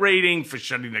credit rating, for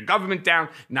shutting the government down,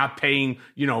 not paying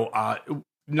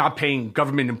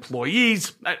government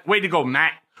employees. Way to go,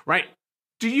 Matt. Right?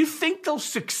 Do you think they'll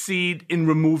succeed in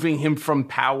removing him from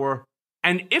power?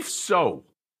 And if so,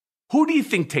 who do you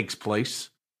think takes place?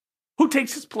 Who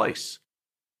takes his place?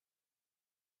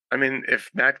 I mean, if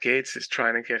Matt Gaetz is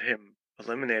trying to get him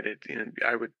eliminated,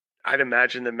 I'd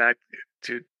imagine that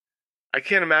I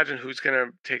can't imagine who's going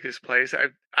to take his place.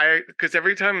 Because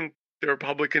every time the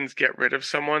Republicans get rid of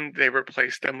someone, they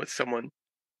replace them with someone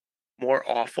more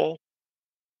awful.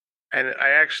 And I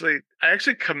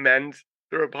actually commend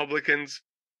the Republicans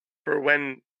for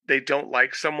when they don't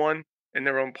like someone in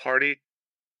their own party,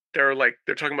 they're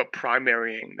talking about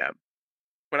primarying them.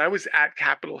 When I was at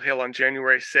Capitol Hill on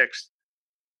January 6th,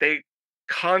 they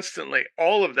constantly,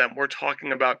 all of them were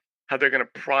talking about how they're going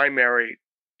to primary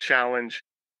challenge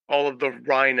all of the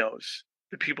rhinos,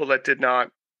 the people that did not,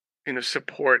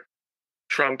 support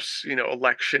Trump's,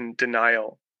 election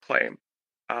denial claim.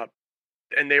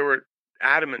 And they were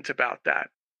adamant about that.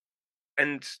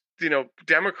 And,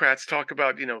 Democrats talk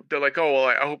about, they're like, oh, well,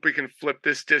 I hope we can flip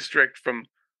this district from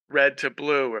red to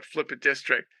blue or flip a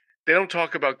district. They don't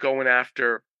talk about going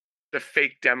after the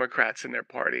fake Democrats in their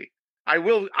party. I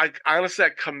honestly, I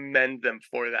commend them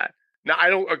for that. Now, I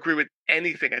don't agree with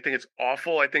anything. I think it's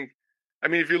awful.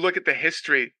 If you look at the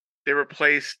history, they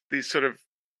replaced these sort of,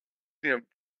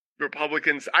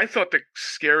 Republicans. I thought the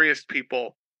scariest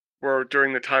people were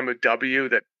during the time of W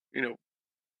that,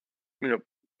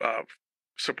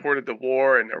 supported the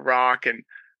war in Iraq and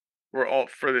were all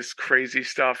for this crazy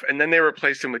stuff. And then they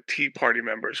replaced them with Tea Party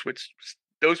members, which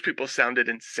those people sounded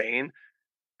insane.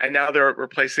 And now they're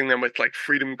replacing them with like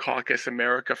Freedom Caucus,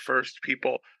 America First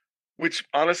people, which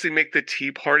honestly make the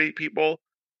Tea Party people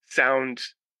sound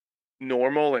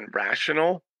normal and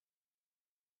rational.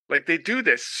 Like they do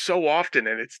this so often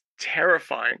and it's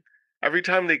terrifying. Every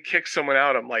time they kick someone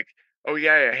out, I'm like, oh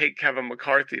yeah, I hate Kevin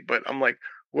McCarthy. But I'm like,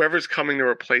 whoever's coming to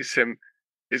replace him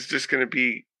is just going to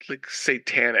be like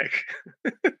satanic.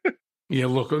 Yeah,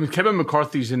 look, Kevin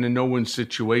McCarthy's in a no-win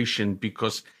situation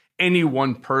because any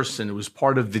one person, it was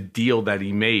part of the deal that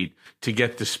he made to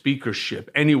get the speakership.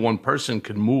 Any one person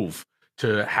could move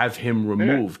to have him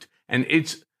removed. Yeah.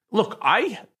 And look,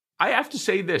 I have to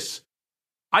say this.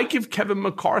 I give Kevin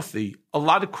McCarthy a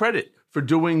lot of credit for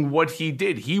doing what he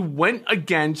did. He went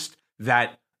against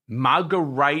that MAGA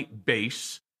right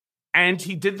base, and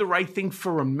he did the right thing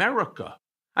for America.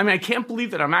 I mean, I can't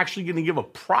believe that I'm actually going to give a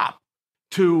prop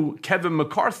to Kevin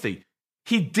McCarthy.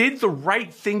 He did the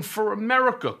right thing for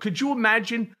America. Could you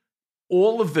imagine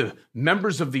all of the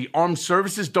members of the armed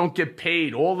services don't get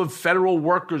paid? All the federal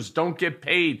workers don't get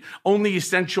paid. Only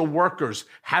essential workers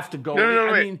have to go.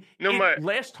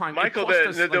 Last time, Michael,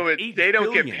 they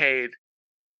don't get paid,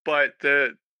 but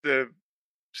the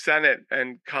Senate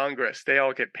and Congress, they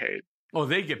all get paid. Oh,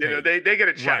 they get paid. They get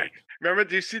a check. Right. Remember,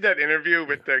 do you see that interview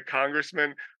with the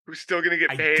congressman who's still going to get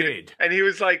paid? I did. And he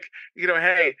was like,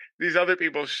 hey, these other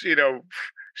people,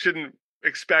 shouldn't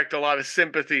expect a lot of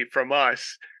sympathy from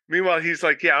us. Meanwhile, he's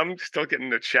like, yeah, I'm still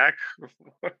getting a check.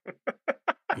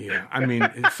 Yeah, I mean,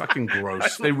 it's fucking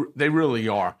gross. They really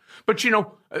are. But,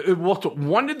 Walter,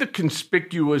 one of the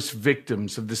conspicuous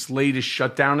victims of this latest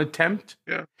shutdown attempt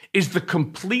is the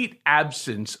complete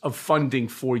absence of funding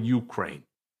for Ukraine,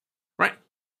 right?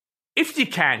 If you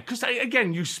can, because,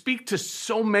 again, you speak to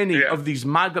so many of these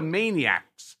MAGA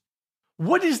maniacs.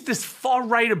 What is this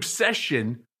far-right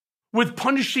obsession with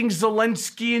punishing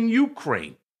Zelensky in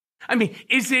Ukraine? I mean,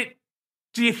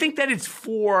 do you think that it's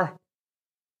for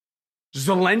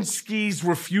Zelensky's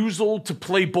refusal to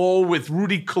play ball with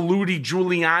Rudy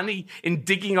Giuliani in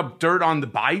digging up dirt on the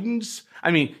Bidens?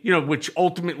 I mean, which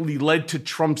ultimately led to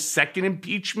Trump's second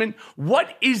impeachment.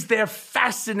 What is their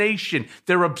fascination,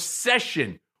 their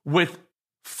obsession with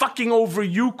fucking over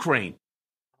Ukraine?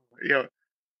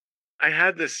 I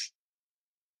had this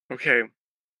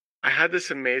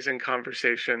amazing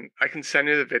conversation. I can send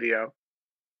you the video.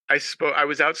 I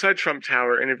was outside Trump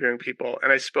Tower interviewing people, and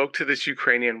I spoke to this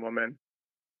Ukrainian woman,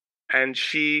 and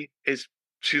she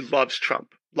loves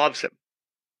Trump, loves him,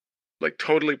 like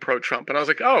totally pro-Trump. And I was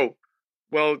like, oh,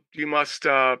 well, you must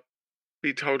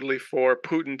be totally for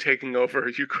Putin taking over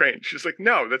Ukraine. She's like,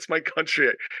 no, that's my country.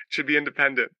 It should be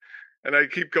independent. And I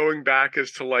keep going back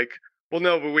as to like, well,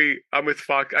 no, but I'm with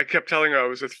Fox. I kept telling her I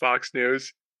was with Fox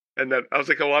News, and that I was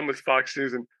like, oh, I'm with Fox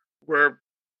News, and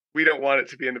we don't want it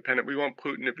to be independent. We want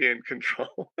Putin to be in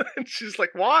control. And she's like,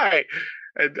 why?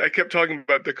 And I kept talking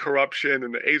about the corruption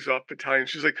and the Azov battalion.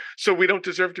 She's like, so we don't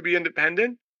deserve to be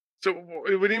independent? So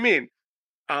what do you mean?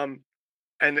 And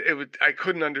I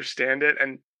couldn't understand it.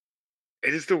 And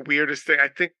it is the weirdest thing. I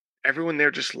think everyone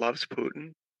there just loves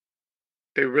Putin.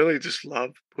 They really just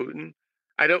love Putin.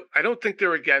 I don't think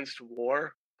they're against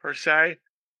war per se,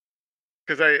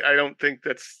 because I don't think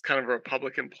that's kind of a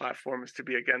Republican platform is to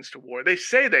be against a war. They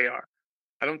say they are.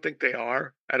 I don't think they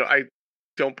are. I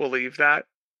don't believe that.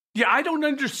 Yeah, I don't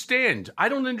understand. I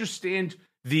don't understand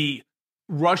the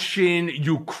Russian,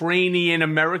 Ukrainian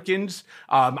Americans.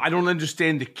 I don't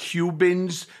understand the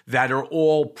Cubans that are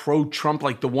all pro-Trump,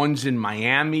 like the ones in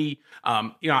Miami.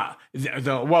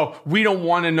 Well, we don't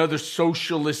want another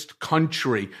socialist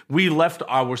country. We left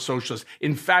our socialists.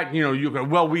 In fact,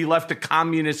 we left a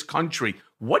communist country.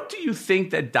 What do you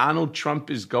think that Donald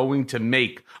Trump is going to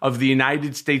make of the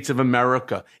United States of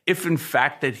America if, in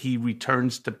fact, that he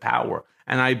returns to power?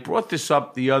 And I brought this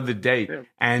up the other day,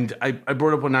 and I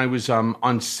brought it up when I was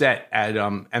on set at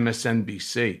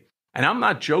MSNBC. And I'm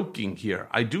not joking here.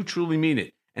 I do truly mean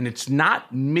it. And it's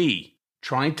not me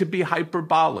trying to be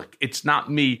hyperbolic. It's not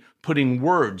me putting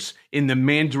words in the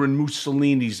Mandarin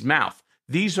Mussolini's mouth.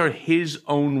 These are his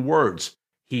own words.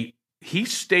 He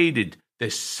stated the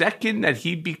second that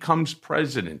he becomes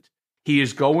president, he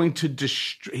is going to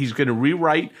he's going to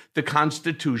rewrite the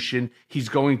Constitution. He's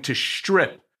going to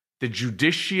strip the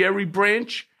judiciary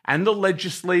branch and the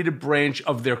legislative branch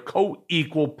of their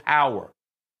co-equal power,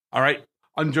 all right,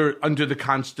 under the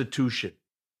Constitution.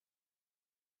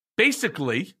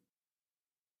 Basically,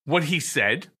 what he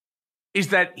said is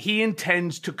that he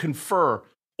intends to confer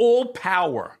all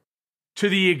power to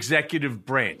the executive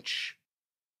branch.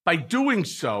 By doing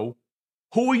so,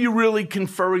 who are you really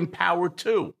conferring power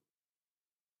to?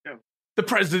 Yeah. The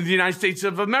President of the United States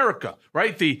of America,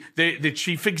 right? The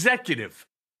chief executive,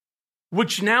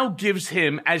 which now gives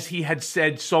him, as he had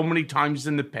said so many times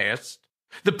in the past,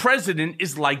 the president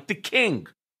is like the king.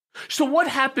 So what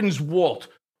happens, Walt,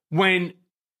 when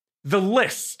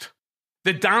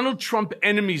the Donald Trump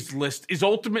enemies list is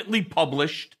ultimately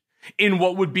published in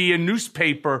what would be a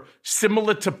newspaper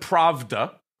similar to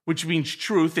Pravda, which means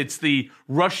truth? It's the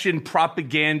Russian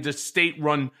propaganda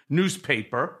state-run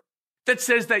newspaper that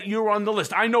says that you're on the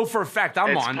list. I know for a fact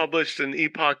It's published in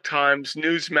Epoch Times,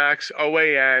 Newsmax,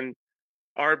 OAN,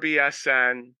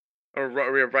 RBSN, or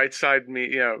Right Side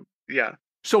Media. Yeah.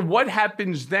 So what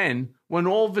happens then when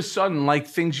all of a sudden, like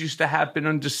things used to happen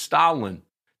under Stalin,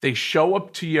 they show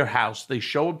up to your house, they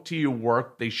show up to your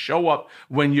work, they show up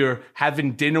when you're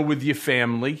having dinner with your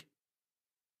family,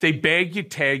 they bag you,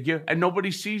 tag you, and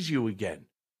nobody sees you again.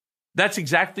 That's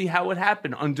exactly how it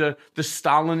happened under the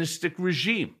Stalinistic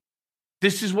regime.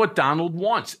 This is what Donald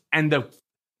wants. And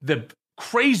the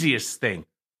craziest thing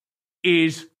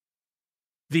is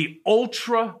the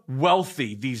ultra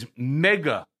wealthy, these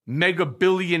mega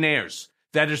billionaires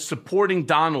that are supporting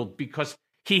Donald because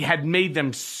he had made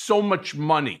them so much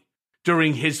money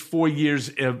during his 4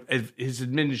 years of his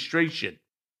administration.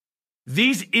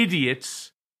 These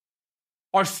idiots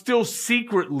are still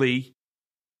secretly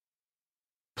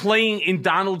playing in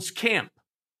Donald's camp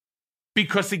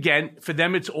because, again, for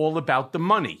them, it's all about the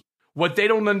money. What they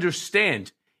don't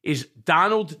understand is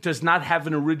Donald does not have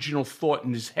an original thought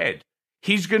in his head.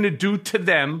 He's going to do to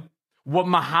them what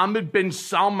Mohammed bin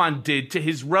Salman did to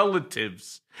his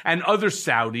relatives and other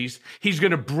Saudis. He's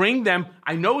going to bring them.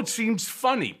 I know it seems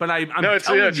funny, but I'm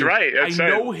telling you, right.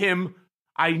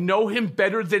 I know him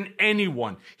better than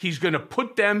anyone. He's going to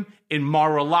put them in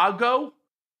Mar-a-Lago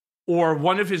or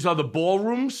one of his other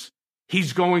ballrooms.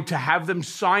 He's going to have them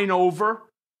sign over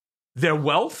their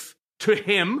wealth to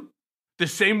him the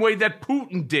same way that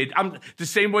Putin did, the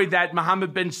same way that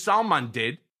Mohammed bin Salman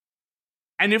did.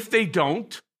 And if they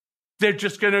don't, they're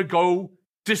just going to go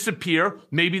disappear.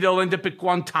 Maybe they'll end up at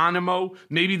Guantanamo.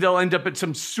 Maybe they'll end up at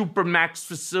some supermax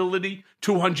facility,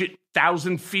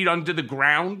 200,000 feet under the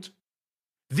ground.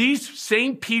 These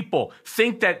same people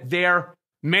think that they're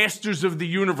masters of the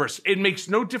universe. It makes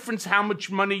no difference how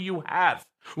much money you have.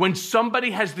 When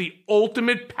somebody has the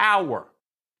ultimate power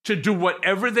to do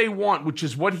whatever they want, which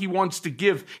is what he wants to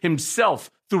give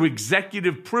himself through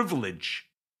executive privilege,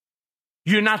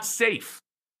 you're not safe.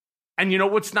 And you know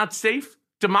what's not safe?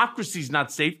 Democracy's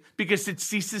not safe because it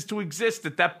ceases to exist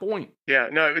at that point. Yeah,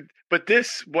 no, but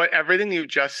everything you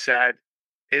just said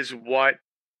is what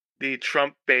the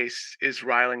Trump base is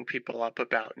riling people up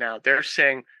about now. They're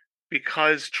saying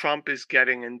because Trump is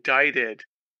getting indicted,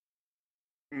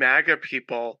 MAGA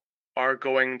people are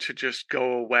going to just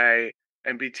go away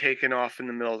and be taken off in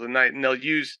the middle of the night. And they'll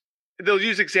use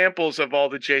examples of all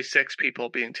the J6 people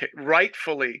being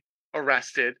rightfully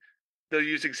arrested. They'll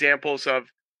use examples of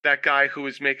that guy who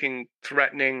was making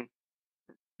threatening,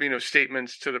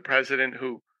 statements to the president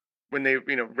who, when they,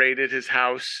 raided his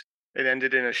house, it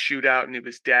ended in a shootout and he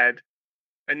was dead.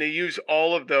 And they use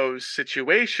all of those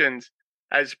situations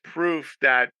as proof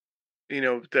that,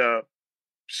 the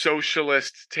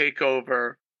socialist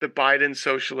takeover the Biden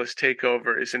socialist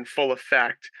takeover is in full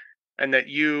effect, and that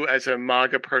you as a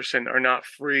MAGA person are not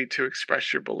free to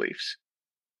express your beliefs.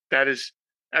 That is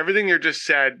everything you just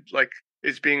said, like,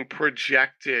 is being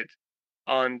projected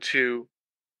onto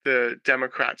the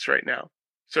Democrats right now.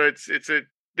 So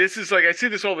this is like, I see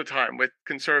this all the time with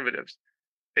conservatives.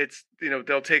 It's,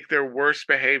 they'll take their worst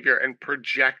behavior and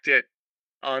project it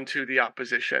onto the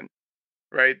opposition,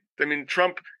 right? I mean,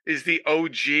 Trump is the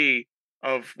OG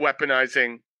of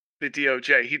weaponizing the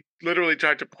DOJ. He literally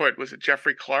tried to put, was it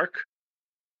Jeffrey Clark?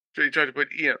 So he tried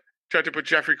to put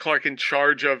Jeffrey Clark in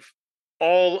charge of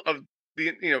all of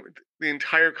the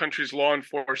entire country's law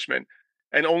enforcement,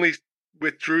 and only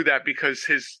withdrew that because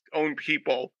his own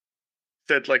people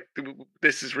said, like,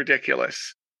 this is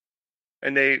ridiculous,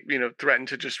 and they threatened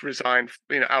to just resign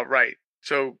outright.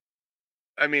 So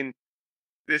I mean,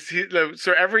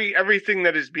 everything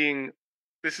that is being,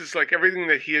 this is like everything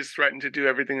that he has threatened to do,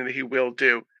 everything that he will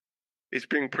do is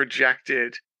being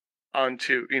projected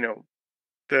onto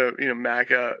the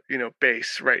MAGA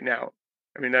base right now.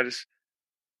 I mean, that is,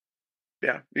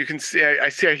 yeah, you can see, I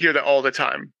hear that all the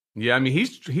time. Yeah, I mean,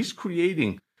 he's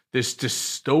creating this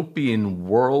dystopian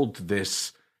world,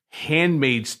 this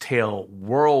Handmaid's Tale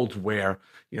world where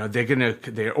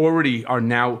they already are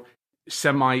now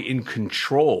semi in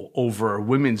control over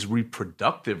women's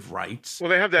reproductive rights. Well,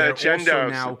 they have that agenda,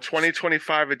 now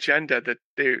 2025 agenda that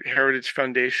the Heritage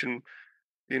Foundation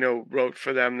wrote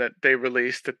for them, that they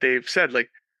released, that they've said, like,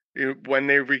 when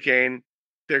they regain,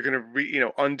 they're going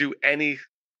to undo any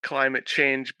climate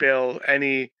change bill,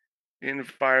 any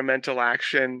environmental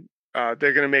action. They're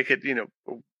going to make it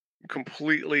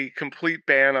complete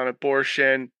ban on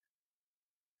abortion,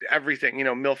 everything,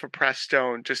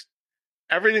 Milford-Prestone, just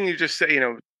everything you just say,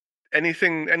 any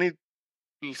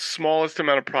smallest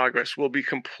amount of progress will be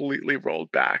completely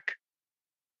rolled back.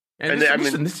 And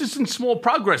this isn't small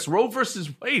progress. Roe versus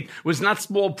Wade was not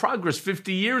small progress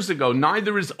 50 years ago.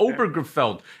 Neither is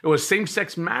Obergefell. It was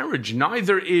same-sex marriage.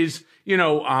 Neither is,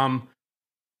 I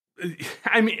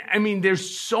mean, there's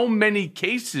so many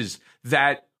cases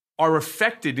that are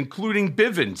affected, including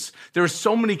Bivens. There are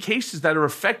so many cases that are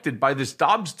affected by this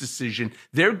Dobbs decision.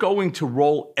 They're going to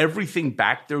roll everything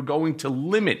back. They're going to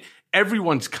limit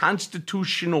everyone's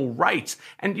constitutional rights.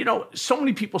 And, so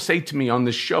many people say to me on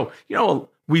this show,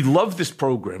 we love this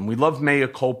program. We love Mea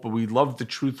Culpa. We love the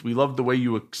truth. We love the way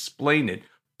you explain it.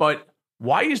 But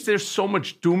why is there so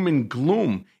much doom and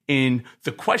gloom in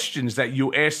the questions that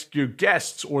you ask your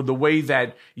guests or the way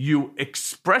that you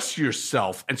express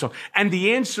yourself? And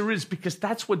the answer is because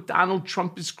that's what Donald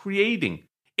Trump is creating.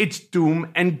 It's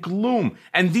doom and gloom.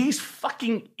 And these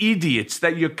fucking idiots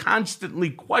that you're constantly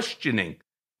questioning,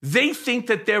 they think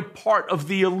that they're part of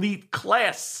the elite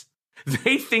class.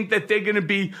 They think that they're going to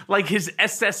be like his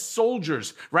SS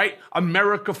soldiers, right?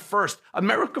 America first.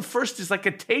 America first is like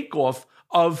a takeoff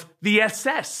of the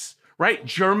SS, right?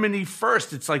 Germany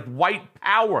first. It's like white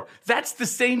power. That's the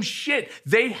same shit.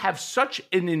 They have such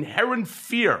an inherent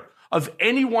fear of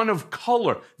anyone of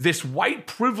color. This white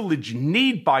privilege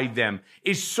need by them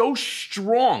is so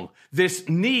strong. This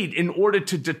need in order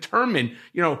to determine,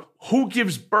 who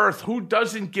gives birth, who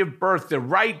doesn't give birth, the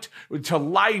right to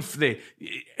life.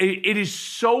 It is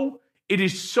so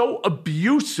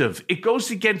abusive. It goes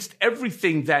against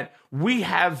everything that we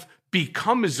have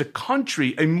become as a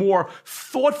country, a more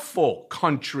thoughtful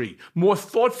country, more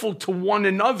thoughtful to one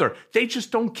another. They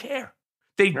just don't care.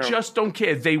 Just don't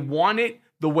care. They want it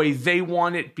the way they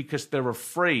want it because they're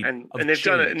afraid of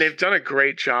change. They've done a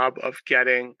great job of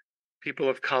getting people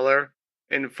of color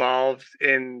involved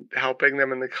in helping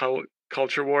them in the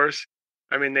culture wars.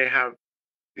 I mean, they have,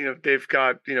 they've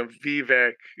got,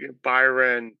 Vivek,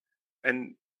 Byron,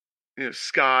 and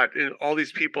Scott, and all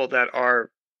these people that are,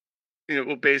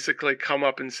 will basically come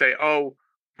up and say, "Oh,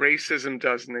 racism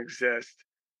doesn't exist.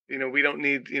 We don't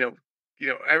need,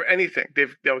 anything."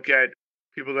 They'll get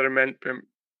people that are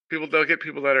they'll get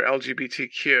people that are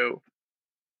LGBTQ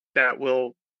that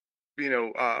will,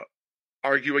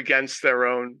 argue against their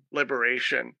own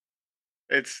liberation.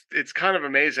 It's kind of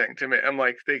amazing to me. I'm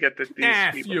like, they get these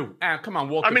people. Come on,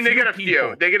 Walter. I mean, they get a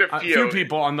few. They get a few. Few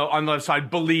people on the left side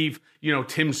believe,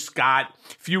 Tim Scott.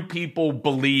 Few people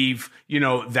believe,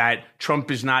 that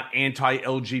Trump is not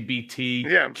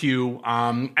anti-LGBTQ.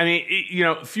 I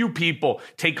mean, few people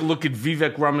take a look at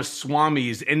Vivek Ramaswamy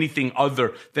as anything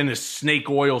other than a snake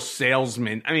oil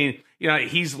salesman. I mean,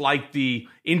 he's like the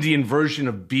Indian version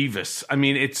of Beavis. I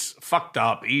mean, it's fucked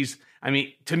up.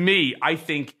 To me, I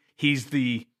think he's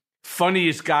the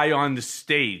funniest guy on the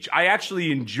stage. I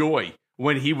actually enjoy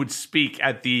when he would speak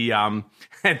at the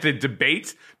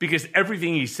debates because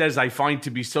everything he says I find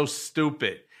to be so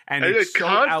stupid. And it's so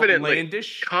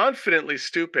outlandish. Confidently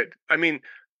stupid. I mean,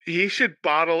 he should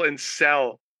bottle and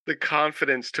sell the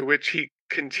confidence to which he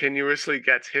continuously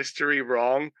gets history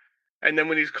wrong. And then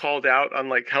when he's called out on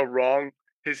like how wrong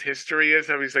his history is,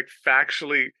 how he's like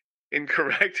factually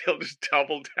incorrect, he'll just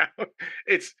double down.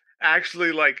 It's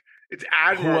actually like, it's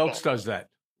admirable. Who else does that?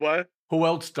 What? Who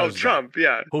else does that? Trump,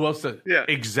 yeah. Who else does? Yeah.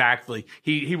 Exactly.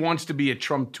 He wants to be a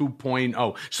Trump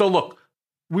 2.0. So look,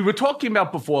 we were talking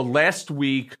about before last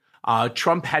week,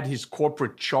 Trump had his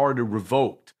corporate charter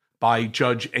revoked by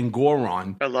Judge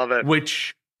Engoron. I love it.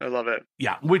 I love it.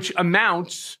 Yeah, which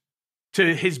amounts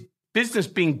to his business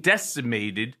being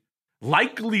decimated,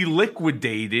 likely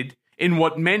liquidated in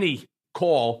what many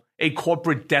call a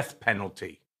corporate death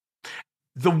penalty.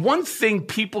 The one thing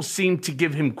people seem to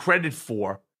give him credit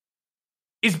for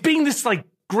is being this like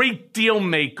great deal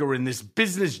maker and this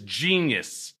business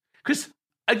genius. Because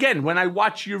again, when I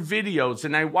watch your videos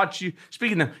and I watch you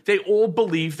speaking to them, they all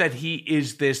believe that he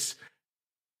is this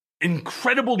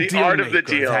incredible deal maker. The art of the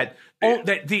deal.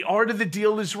 That the art of the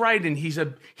deal is right, and he's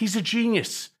a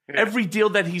genius. Yeah. Every deal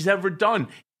that he's ever done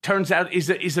turns out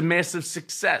is a massive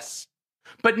success.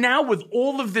 But now with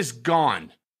all of this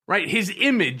gone, right, his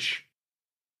image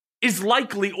is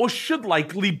likely or should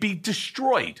likely be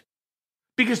destroyed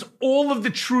because all of the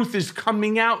truth is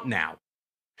coming out now.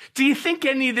 Do you think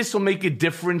any of this will make a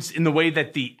difference in the way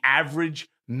that the average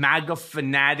MAGA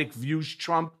fanatic views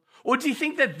Trump? Or do you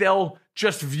think that they'll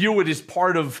just view it as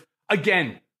part of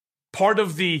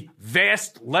the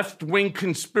vast left-wing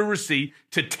conspiracy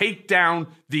to take down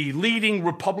the leading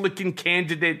Republican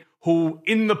candidate who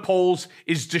in the polls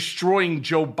is destroying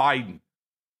Joe Biden?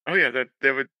 Oh yeah,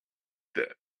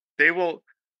 they will.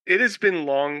 It has been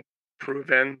long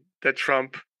proven that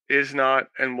Trump is not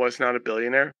and was not a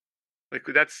billionaire. Like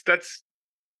that's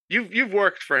you've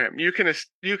worked for him. You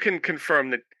can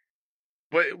confirm that.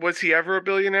 Was he ever a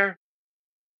billionaire?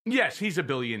 Yes, he's a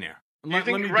billionaire. You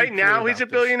think right now he's a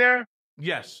billionaire?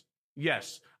 Yes.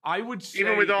 I would say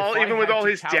even with all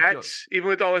his debts, even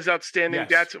with all his outstanding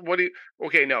debts. What do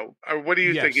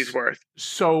you think he's worth?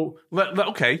 So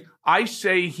okay, I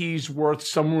say he's worth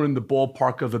somewhere in the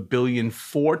ballpark of $1.4 billion to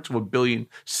 $1.6 billion,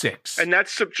 and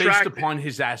that's based upon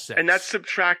his assets. And that's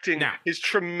subtracting his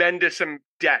tremendous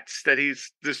debts that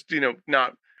he's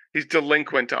he's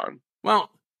delinquent on. Well,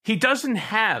 he doesn't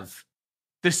have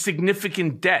the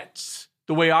significant debts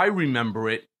the way I remember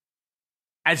it,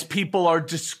 as people are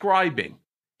describing.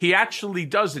 He actually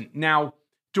doesn't. Now,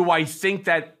 do I think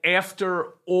that after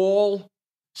all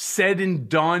said and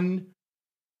done,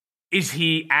 is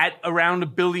he at around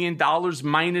 $1 billion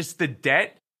minus the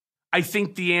debt? I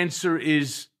think the answer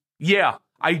is, yeah,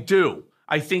 I do.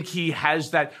 I think he has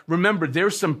that. Remember,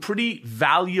 there's some pretty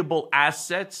valuable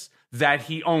assets that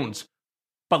he owns.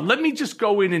 But let me just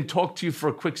go in and talk to you for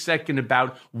a quick second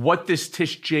about what this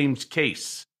Tish James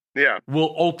case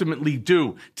will ultimately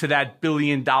do to that $1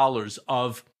 billion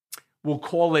of, we'll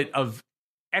call it, of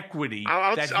equity.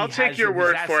 I'll take your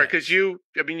word for it, because you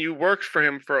worked for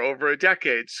him for over a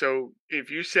decade. So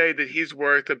if you say that he's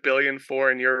worth $1.4 billion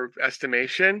in your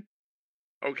estimation,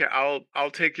 okay,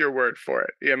 I'll take your word for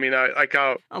it. I mean,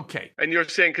 okay. And you're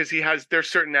saying because there's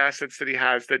certain assets that he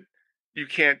has that you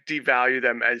can't devalue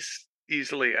them as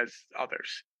easily as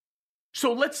others.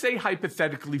 So let's say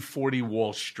hypothetically 40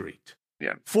 Wall Street.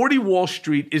 Yeah. 40 Wall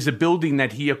Street is a building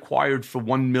that he acquired for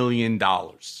 $1 million.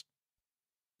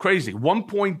 Crazy.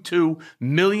 1.2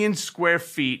 million square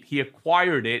feet. He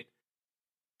acquired it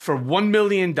for $1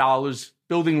 million,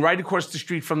 building right across the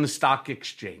street from the stock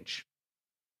exchange.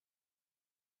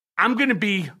 I'm going to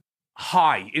be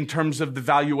high in terms of the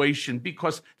valuation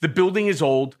because the building is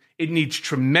old. It needs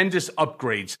tremendous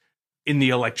upgrades in the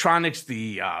electronics,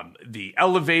 the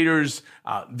elevators,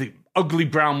 the ugly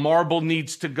brown marble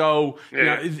needs to go.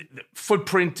 Yeah. The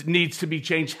footprint needs to be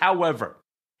changed. However,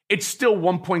 it's still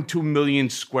 1.2 million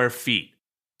square feet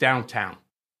downtown.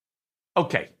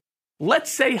 Okay,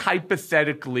 let's say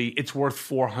hypothetically it's worth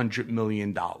 $400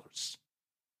 million.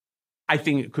 I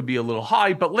think it could be a little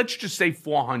high, but let's just say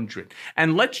 400.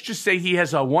 And let's just say he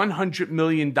has a $100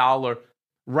 million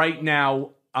right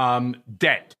now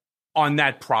debt on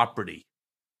that property.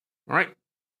 All right.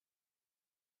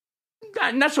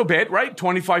 Not so bad, right?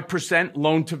 25%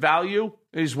 loan to value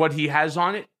is what he has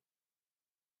on it.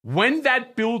 When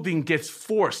that building gets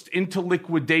forced into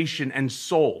liquidation and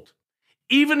sold,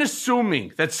 even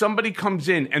assuming that somebody comes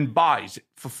in and buys it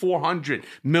for $400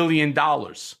 million,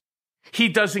 he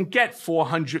doesn't get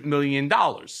 $400 million.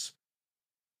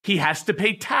 He has to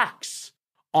pay tax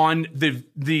on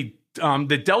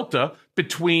the delta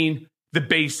between the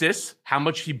basis, how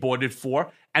much he bought it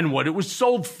for, and what it was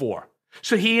sold for.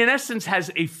 So he, in essence, has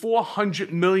a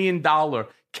 $400 million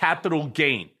capital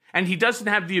gain. And he doesn't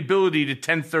have the ability to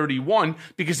 1031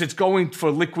 because it's going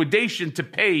for liquidation to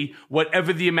pay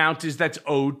whatever the amount is that's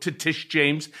owed to Tish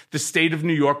James, the state of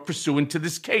New York, pursuant to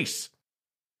this case.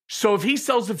 So if he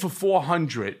sells it for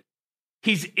 400,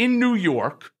 he's in New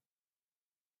York.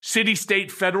 City,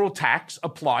 state, federal tax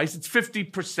applies. It's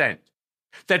 50%.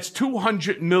 That's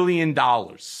 $200 million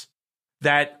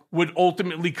that would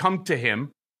ultimately come to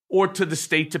him or to the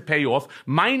state to pay off,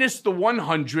 minus the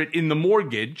 100 in the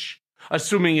mortgage,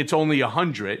 assuming it's only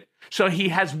 100. So he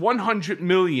has 100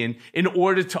 million in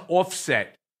order to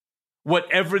offset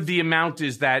whatever the amount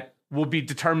is that will be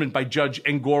determined by Judge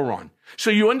Engoron. So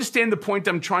you understand the point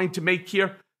I'm trying to make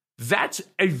here? That's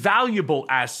a valuable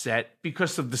asset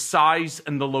because of the size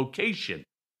and the location.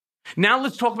 Now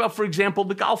let's talk about, for example,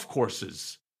 the golf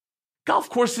courses. Golf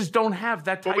courses don't have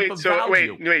that type of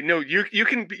value. No,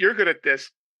 you're good at this.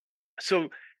 So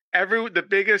the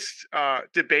biggest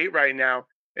debate right now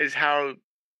is how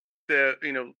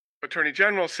the Attorney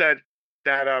General said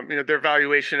that their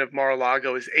valuation of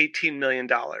Mar-a-Lago is $18 million.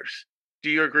 Do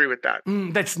you agree with that?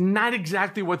 That's not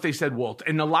exactly what they said, Walt.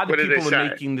 And a lot of people are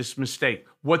making this mistake.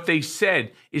 What they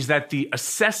said is that the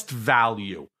assessed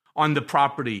value on the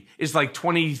property is like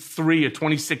 $23 or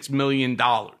 $26 million.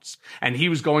 And he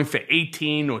was going for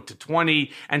 18 or to 20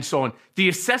 and so on. The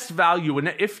assessed value,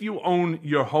 and if you own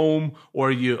your home or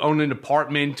you own an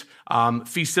apartment,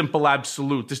 fee simple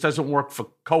absolute. This doesn't work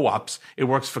for co-ops. It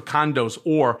works for condos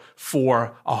or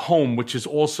for a home, which is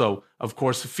also, of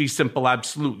course, fee simple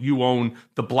absolute. You own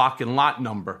the block and lot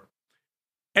number.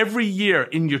 Every year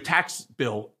in your tax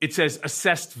bill, it says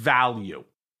assessed value.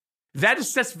 That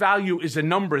assessed value is a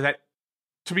number that,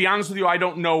 to be honest with you, I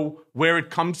don't know where it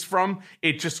comes from.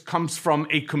 It just comes from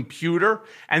a computer.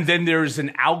 And then there's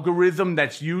an algorithm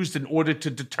that's used in order to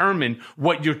determine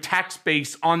what your tax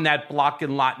base on that block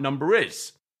and lot number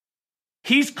is.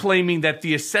 He's claiming that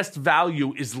the assessed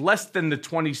value is less than the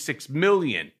 26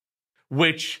 million,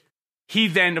 which he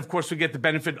then, of course, would get the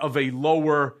benefit of a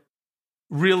lower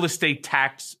real estate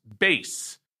tax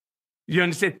base. You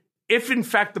understand? If, in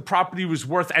fact, the property was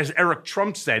worth, as Eric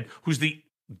Trump said, who's the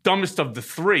dumbest of the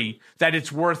three, that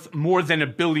it's worth more than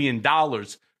 $1 billion,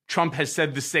 Trump has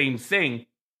said the same thing.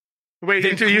 Wait,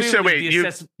 until you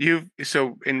said,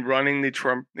 so in running the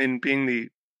Trump, in being the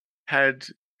head,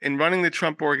 in running the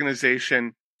Trump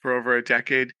organization for over a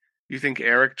decade, you think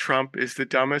Eric Trump is the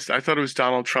dumbest? I thought it was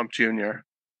Donald Trump Jr.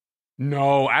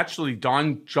 No, actually,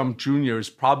 Don Trump Jr. is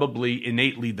probably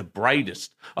innately the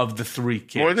brightest of the three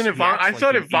kids. More than Ivanka. I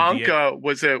thought Ivanka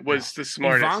was the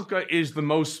smartest. Ivanka is the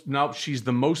most. No, she's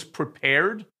the most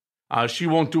prepared. She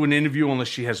won't do an interview unless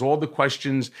she has all the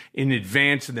questions in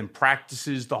advance and then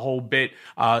practices the whole bit.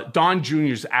 Don Jr.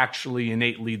 is actually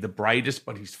innately the brightest,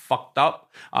 but he's fucked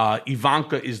up.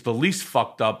 Ivanka is the least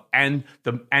fucked up and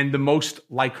the most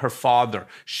like her father.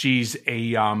 She's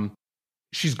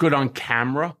good on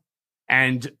camera.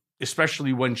 And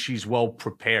especially when she's well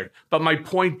prepared. But my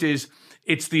point is,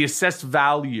 it's the assessed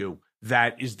value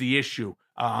that is the issue.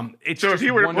 So if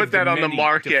you were to put that on the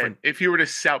market, if you were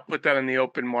to put that on the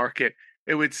open market,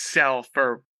 it would sell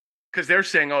for, because they're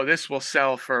saying, oh, this will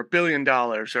sell for $1 billion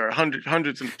or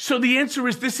hundreds of. So the answer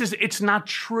is it's not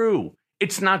true.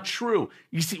 It's not true.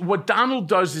 You see, what Donald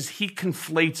does is he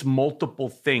conflates multiple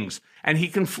things, and he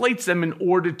conflates them in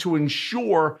order to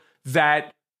ensure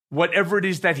that whatever it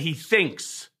is that he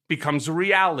thinks becomes a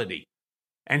reality.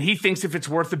 And he thinks if it's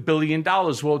worth $1 billion,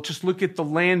 well, just look at the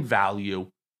land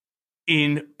value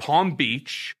in Palm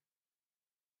Beach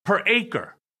per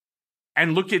acre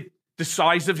and look at the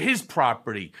size of his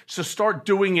property. So start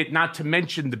doing it, not to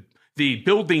mention the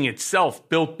building itself,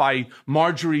 built by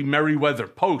Marjorie Merriweather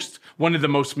Post, one of the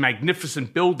most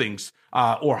magnificent buildings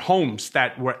or homes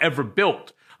that were ever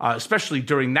built, especially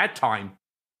during that time.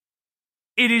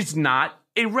 It is not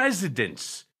a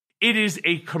residence. It is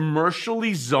a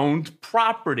commercially zoned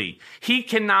property. He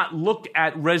cannot look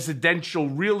at residential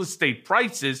real estate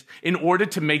prices in order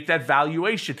to make that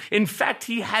valuation. In fact,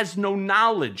 he has no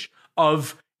knowledge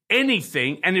of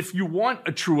anything. And if you want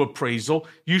a true appraisal,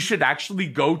 you should actually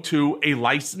go to a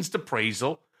licensed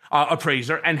appraiser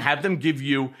and have them give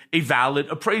you a valid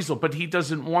appraisal. But he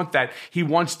doesn't want that. He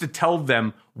wants to tell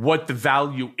them what the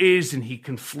value is, and he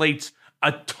conflates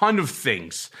a ton of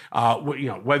things,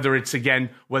 whether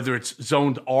it's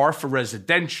zoned R for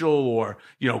residential or,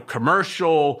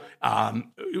 commercial.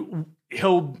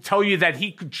 He'll tell you that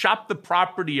he could chop the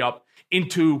property up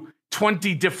into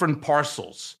 20 different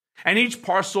parcels. And each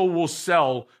parcel will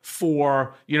sell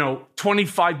for,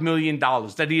 $25 million,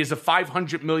 that he has a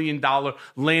 $500 million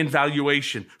land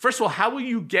valuation. First of all, how are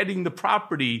you getting the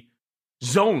property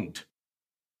zoned.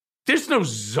 There's no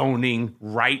zoning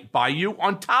right by you.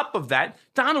 On top of that,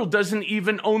 Donald doesn't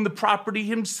even own the property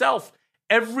himself.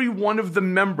 Every one of the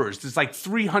members, there's like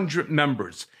 300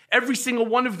 members, every single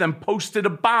one of them posted a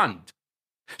bond.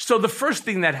 So the first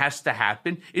thing that has to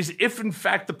happen is if, in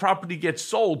fact, the property gets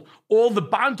sold, all the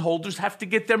bondholders have to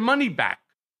get their money back.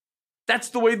 That's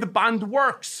the way the bond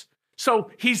works.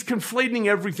 So he's conflating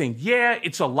everything. Yeah,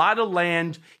 it's a lot of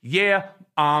land. Yeah,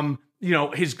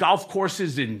 his golf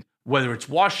courses in whether it's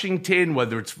Washington,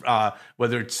 whether it's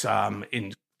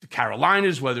in the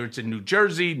Carolinas, whether it's in New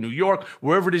Jersey, New York,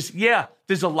 wherever it is. Yeah,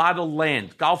 there's a lot of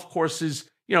land. Golf courses,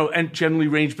 and generally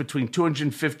range between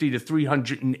 250 to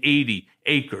 380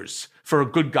 acres for a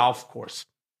good golf course.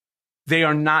 They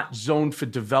are not zoned for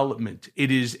development.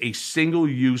 It is a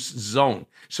single-use zone.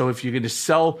 So if you're going to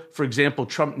sell, for example,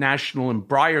 Trump National and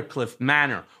Briarcliff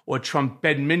Manor or Trump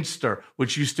Bedminster,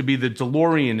 which used to be the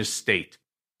DeLorean estate,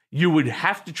 you would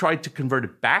have to try to convert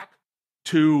it back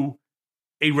to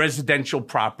a residential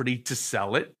property to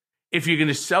sell it. If you're going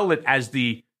to sell it as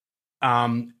the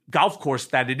golf course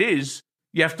that it is,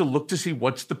 you have to look to see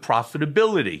what's the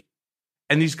profitability.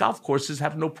 And these golf courses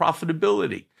have no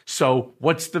profitability. So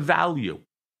what's the value?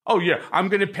 Oh, yeah, I'm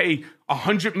going to pay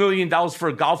 $100 million for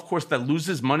a golf course that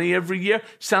loses money every year.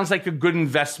 Sounds like a good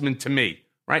investment to me,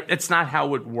 right? That's not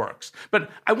how it works. But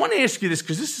I want to ask you this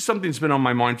because this is something that's been on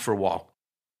my mind for a while.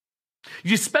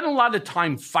 You spend a lot of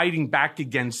time fighting back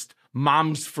against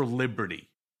Moms for Liberty.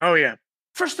 Oh, yeah.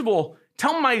 First of all,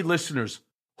 tell my listeners,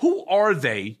 who are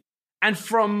they and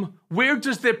from where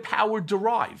does their power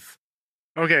derive?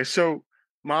 Okay, so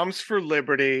Moms for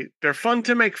Liberty, they're fun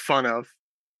to make fun of.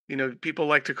 People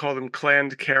like to call them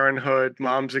Planned Parenthood,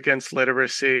 Moms Against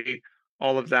Literacy,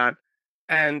 all of that.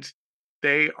 And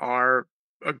they are,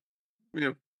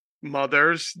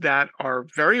 mothers that are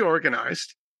very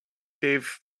organized. They've,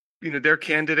 their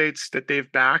candidates that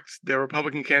they've backed, their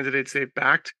Republican candidates they've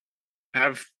backed,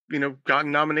 have,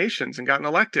 gotten nominations and gotten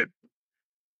elected.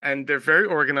 And they're very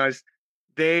organized.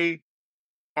 They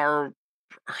are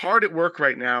hard at work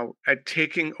right now at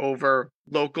taking over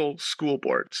local school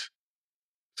boards.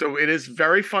 So it is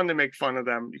very fun to make fun of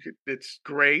them. It's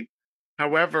great.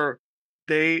 However,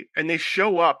 they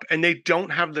show up and they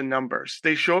don't have the numbers.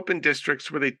 They show up in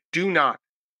districts where they do not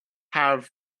have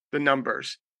the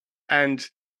numbers. And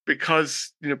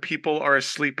because, people are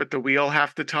asleep at the wheel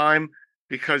half the time,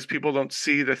 because people don't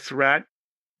see the threat,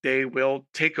 they will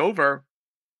take over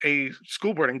a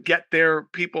school board and get their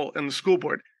people in the school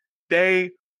board.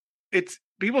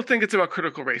 People think it's about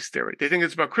critical race theory. They think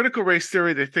it's about critical race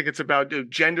theory. They think it's about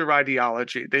gender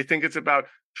ideology. They think it's about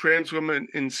trans women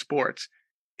in sports.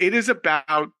 It is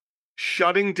about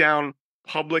shutting down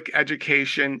public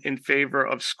education in favor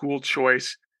of school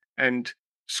choice. And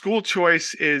school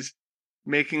choice is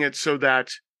making it so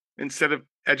that instead of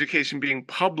education being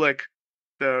public,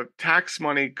 the tax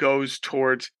money goes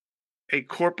towards a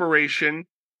corporation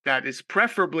that is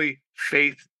preferably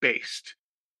faith-based.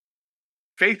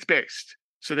 Faith-based.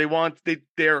 So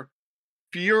they're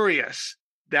furious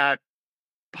that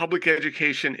public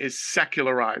education is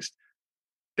secularized,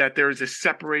 that there is a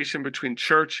separation between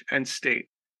church and state.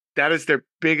 That is their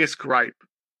biggest gripe.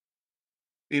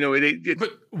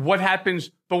 But what happens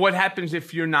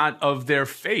if you're not of their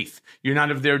faith? You're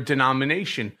not of their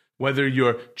denomination, whether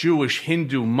you're Jewish,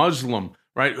 Hindu, Muslim,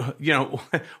 right?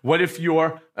 What if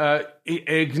you're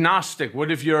agnostic?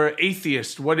 What if you're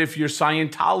atheist? What if you're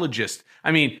Scientologist?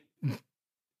 I mean,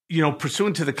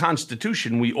 pursuant to the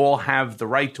Constitution, we all have the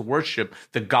right to worship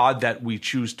the God that we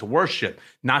choose to worship,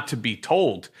 not to be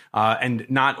told, and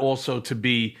not also to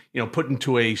be, put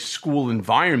into a school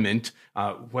environment,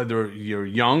 whether you're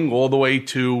young all the way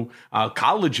to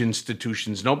college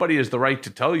institutions. Nobody has the right to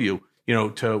tell you,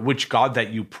 to which God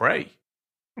that you pray.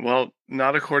 Well,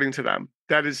 not according to them.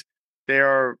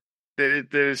 There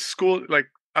is school,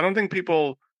 I don't think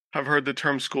people have heard the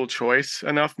term school choice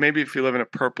enough. Maybe if you live in a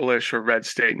purplish or red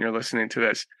state and you're listening to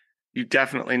this, you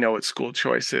definitely know what school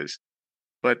choice is.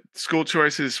 But school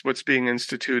choice is what's being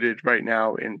instituted right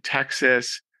now in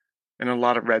Texas and a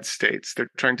lot of red states.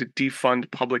 They're trying to defund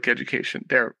public education.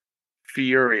 They're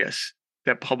furious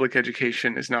that public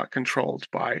education is not controlled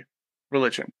by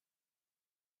religion.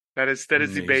 That is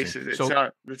the basis.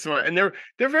 It's not, and they're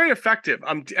very effective.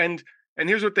 And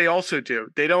here's what they also do.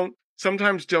 They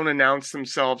sometimes don't announce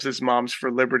themselves as Moms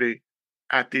for Liberty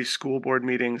at these school board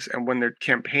meetings. And when they're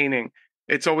campaigning,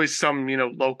 it's always some,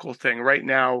 local thing. Right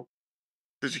now,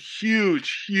 there's a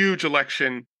huge, huge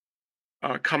election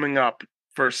coming up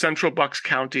for Central Bucks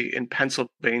County in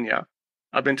Pennsylvania.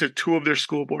 I've been to 2 of their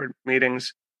school board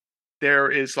meetings.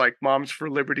 There is Moms for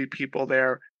Liberty people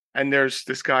there. And there's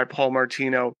this guy, Paul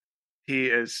Martino. He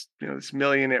is, this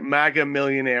millionaire, MAGA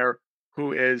millionaire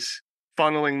who is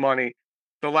funneling money.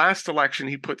 The last election,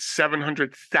 he put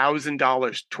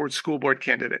 $700,000 towards school board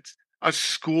candidates, a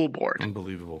school board.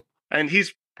 Unbelievable. And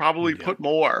he's probably put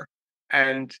more.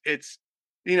 And it's,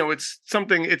 it's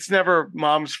something, it's never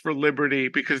Moms for Liberty,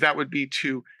 because that would be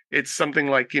it's something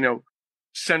like,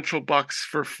 Central Bucks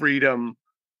for Freedom,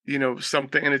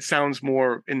 something, and it sounds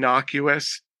more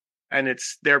innocuous, and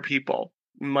it's their people.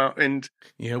 And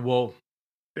yeah, well,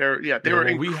 they were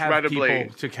incredibly, we have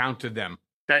people to counter them.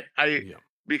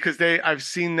 Because I've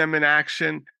seen them in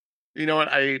action. You know what?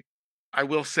 I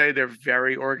will say they're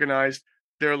very organized.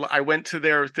 I went to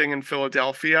their thing in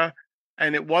Philadelphia,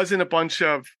 and it wasn't a bunch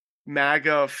of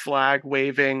MAGA flag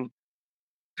waving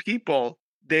people.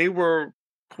 They were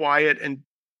quiet and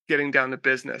getting down to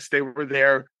business. They were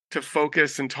there to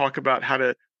focus and talk about how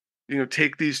to,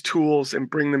 take these tools and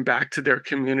bring them back to their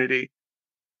community.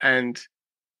 And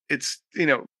it's,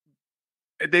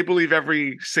 they believe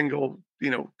every single,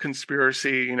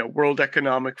 conspiracy, World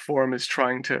Economic Forum is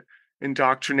trying to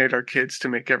indoctrinate our kids to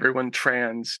make everyone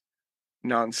trans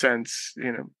nonsense,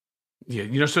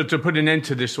 Yeah, so to put an end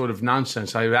to this sort of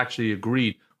nonsense, I've actually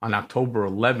agreed on October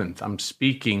 11th. I'm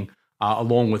speaking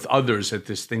along with others at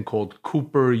this thing called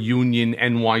Cooper Union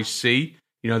NYC.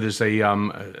 There's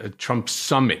a Trump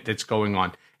summit that's going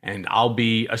on, and I'll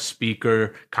be a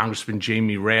speaker. Congressman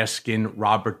Jamie Raskin,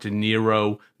 Robert De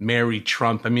Niro, Mary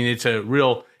Trump. I mean, it's a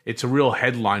real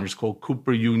headline. It's called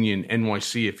Cooper Union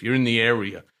NYC. If you're in the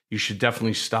area, you should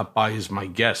definitely stop by as my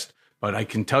guest. But I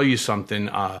can tell you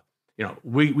something.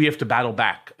 We have to battle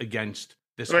back against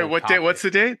this. Wait, what date? What's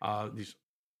the date?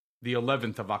 The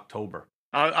 11th of October.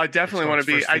 I definitely want to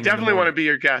be. I definitely want to be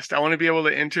your guest. I want to be able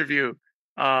to interview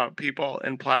people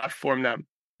and platform them.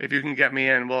 If you can get me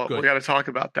in, we got to talk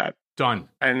about that. Done.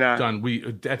 And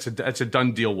done. That's a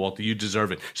done deal, Walter. You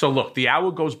deserve it. So look, the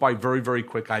hour goes by very, very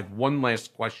quick. I have one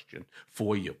last question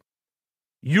for you.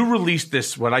 You released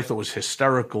this, what I thought was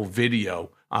hysterical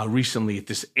video recently at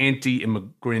this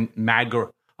anti-immigrant MAGA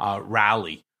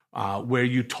rally, where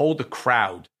you told a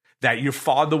crowd that your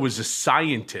father was a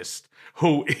scientist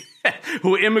who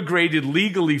immigrated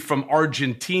legally from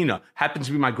Argentina, happens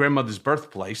to be my grandmother's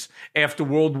birthplace, after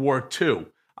World War II,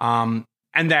 and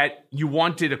that you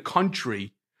wanted a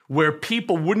country where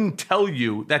people wouldn't tell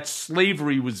you that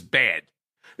slavery was bad,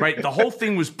 right? The whole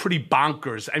thing was pretty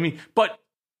bonkers. I mean, but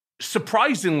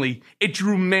surprisingly, it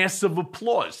drew massive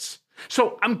applause.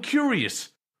 So I'm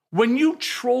curious, when you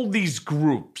troll these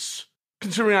groups,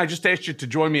 considering I just asked you to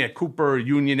join me at Cooper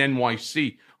Union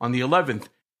NYC on the 11th,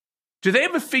 do they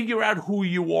ever figure out who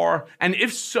you are? And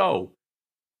if so,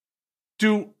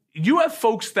 do you have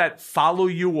folks that follow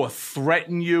you or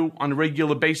threaten you on a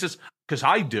regular basis? Because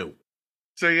I do.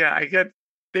 So yeah,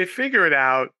 they figure it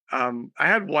out.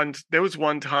 There was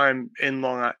one time in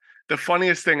Long Island. The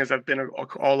funniest thing is I've been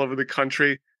all over the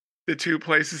country. The two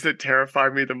places that terrify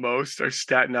me the most are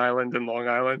Staten Island and Long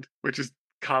Island, which is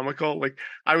comical. Like,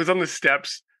 I was on the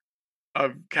steps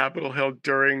of Capitol Hill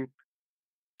during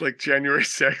January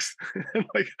 6th, and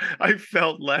I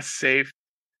felt less safe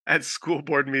at school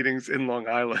board meetings in Long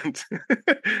Island.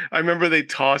 I remember they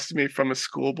tossed me from a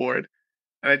school board,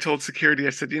 and I told security,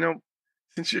 I said,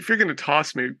 if you're going to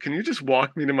toss me, can you just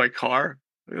walk me to my car?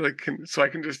 So I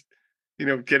can just,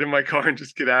 get in my car and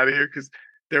just get out of here? Because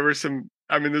there were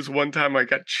there's one time I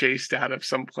got chased out of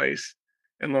some place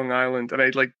in Long Island, and I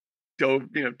dove,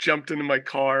 jumped into my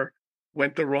car,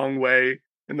 went the wrong way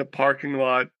in the parking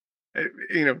lot.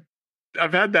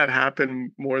 I've had that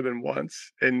happen more than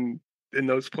once in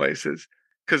those places,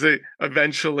 because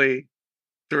eventually,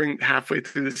 during halfway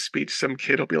through the speech, some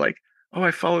kid will be like, "Oh,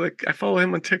 I follow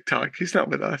him on TikTok. He's not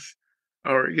with us,"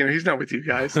 or he's not with you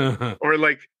guys, or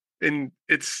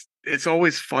it's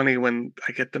always funny when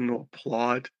I get them to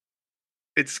applaud.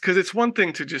 It's because it's one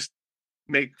thing to just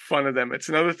make fun of them. It's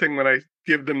another thing when I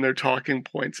give them their talking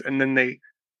points and then they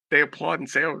applaud and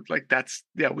say, "Oh,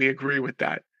 we agree with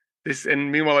that."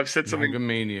 And meanwhile, I've said something.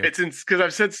 It's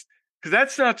because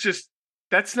that's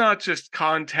not just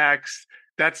context.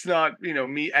 That's not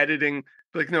me editing.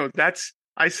 No,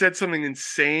 I said something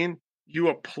insane. You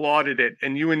applauded it,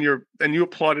 and you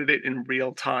applauded it in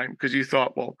real time because you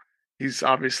thought, well, he's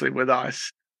obviously with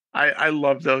us. I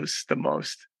love those the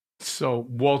most. So,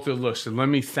 Walter, listen, let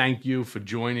me thank you for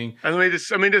joining. And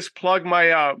let me just plug my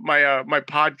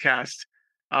podcast.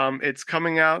 It's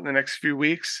coming out in the next few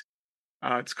weeks.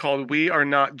 It's called "We Are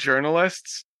Not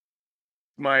Journalists."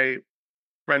 My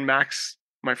friend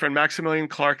Maximilian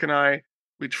Clark and I,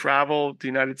 we travel the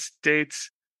United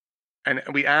States, and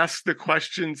we ask the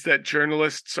questions that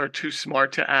journalists are too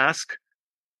smart to ask.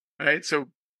 right? So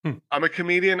I'm a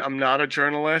comedian. I'm not a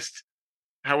journalist.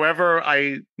 However,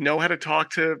 I know how to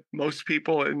talk to most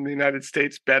people in the United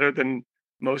States better than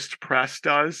most press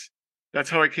does. That's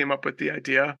how I came up with the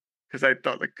idea, because I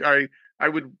thought I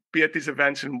would be at these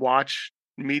events and watch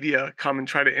media come and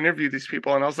try to interview these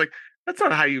people. And I was like, that's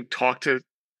not how you talk to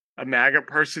a MAGA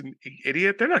person,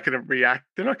 idiot. They're not going to react.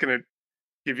 They're not going to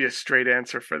give you a straight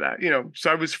answer for that.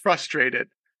 So I was frustrated.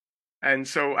 And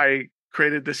so I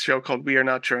created this show called We Are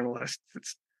Not Journalists.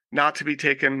 It's not to be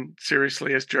taken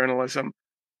seriously as journalism.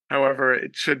 However,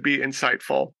 it should be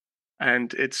insightful,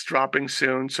 and it's dropping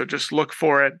soon. So just look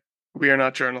for it. We Are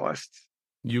Not Journalists.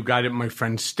 You got it, my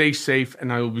friend. Stay safe,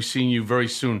 and I will be seeing you very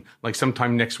soon, like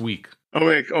sometime next week.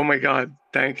 Oh my God.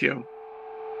 Thank you.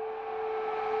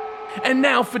 And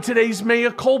now for today's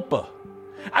Mea Culpa.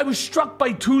 I was struck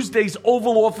by Tuesday's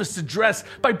Oval Office address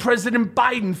by President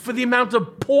Biden for the amount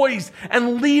of poise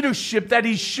and leadership that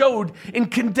he showed in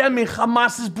condemning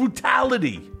Hamas's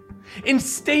brutality. In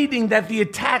stating that the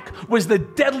attack was the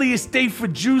deadliest day for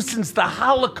Jews since the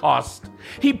Holocaust,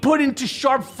 he put into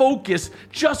sharp focus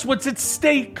just what's at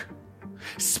stake.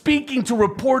 Speaking to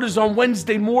reporters on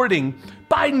Wednesday morning,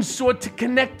 Biden sought to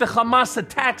connect the Hamas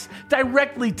attacks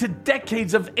directly to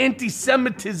decades of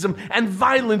anti-Semitism and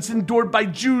violence endured by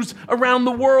Jews around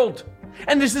the world.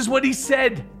 And this is what he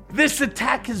said. This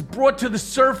attack has brought to the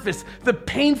surface the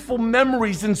painful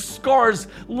memories and scars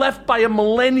left by a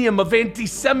millennium of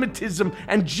anti-Semitism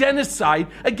and genocide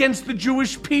against the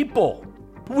Jewish people.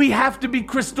 We have to be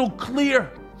crystal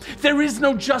clear. There is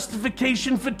no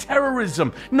justification for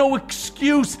terrorism, no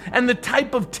excuse, and the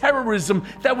type of terrorism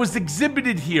that was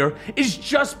exhibited here is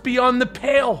just beyond the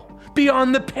pale.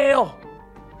 Beyond the pale.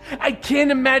 I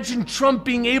can't imagine Trump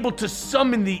being able to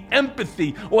summon the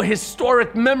empathy or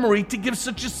historic memory to give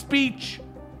such a speech.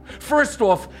 First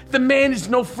off, the man is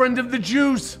no friend of the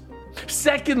Jews.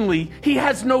 Secondly, he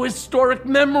has no historic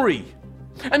memory.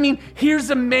 I mean, here's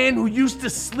a man who used to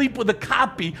sleep with a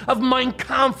copy of Mein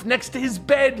Kampf next to his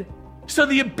bed. So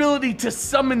the ability to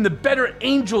summon the better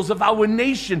angels of our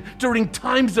nation during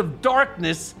times of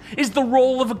darkness is the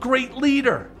role of a great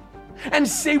leader. And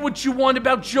say what you want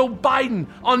about Joe Biden.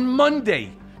 On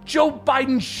Monday, Joe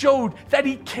Biden showed that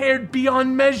he cared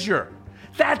beyond measure.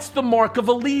 That's the mark of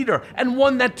a leader, and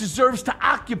one that deserves to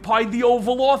occupy the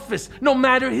Oval Office, no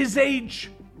matter his age.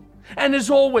 And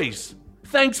as always,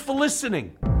 thanks for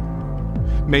listening.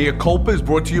 Mea Culpa is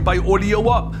brought to you by Audio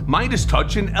Up, Midas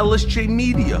Touch, and LSJ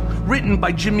Media. Written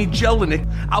by Jimmy Jelinek.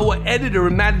 Our editor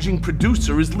and managing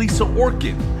producer is Lisa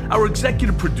Orkin. Our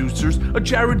executive producers are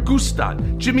Jared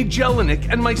Gustad, Jimmy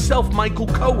Jelinek, and myself, Michael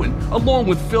Cohen, along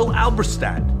with Phil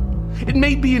Alberstadt. It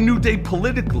may be a new day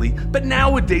politically, but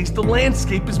nowadays the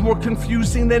landscape is more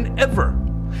confusing than ever.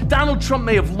 Donald Trump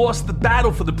may have lost the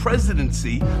battle for the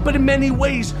presidency, but in many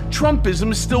ways,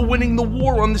 Trumpism is still winning the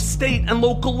war on the state and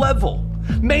local level.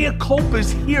 Mea Culpa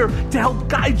is here to help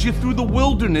guide you through the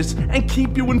wilderness and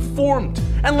keep you informed.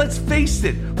 And let's face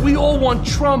it, we all want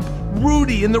Trump,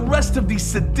 Rudy, and the rest of these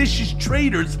seditious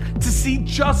traitors to see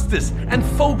justice. And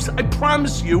folks, I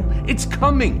promise you, it's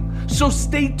coming. So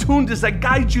stay tuned as I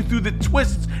guide you through the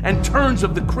twists and turns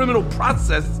of the criminal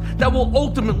process that will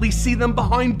ultimately see them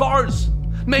behind bars.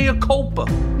 Mea Culpa,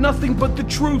 nothing but the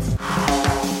truth.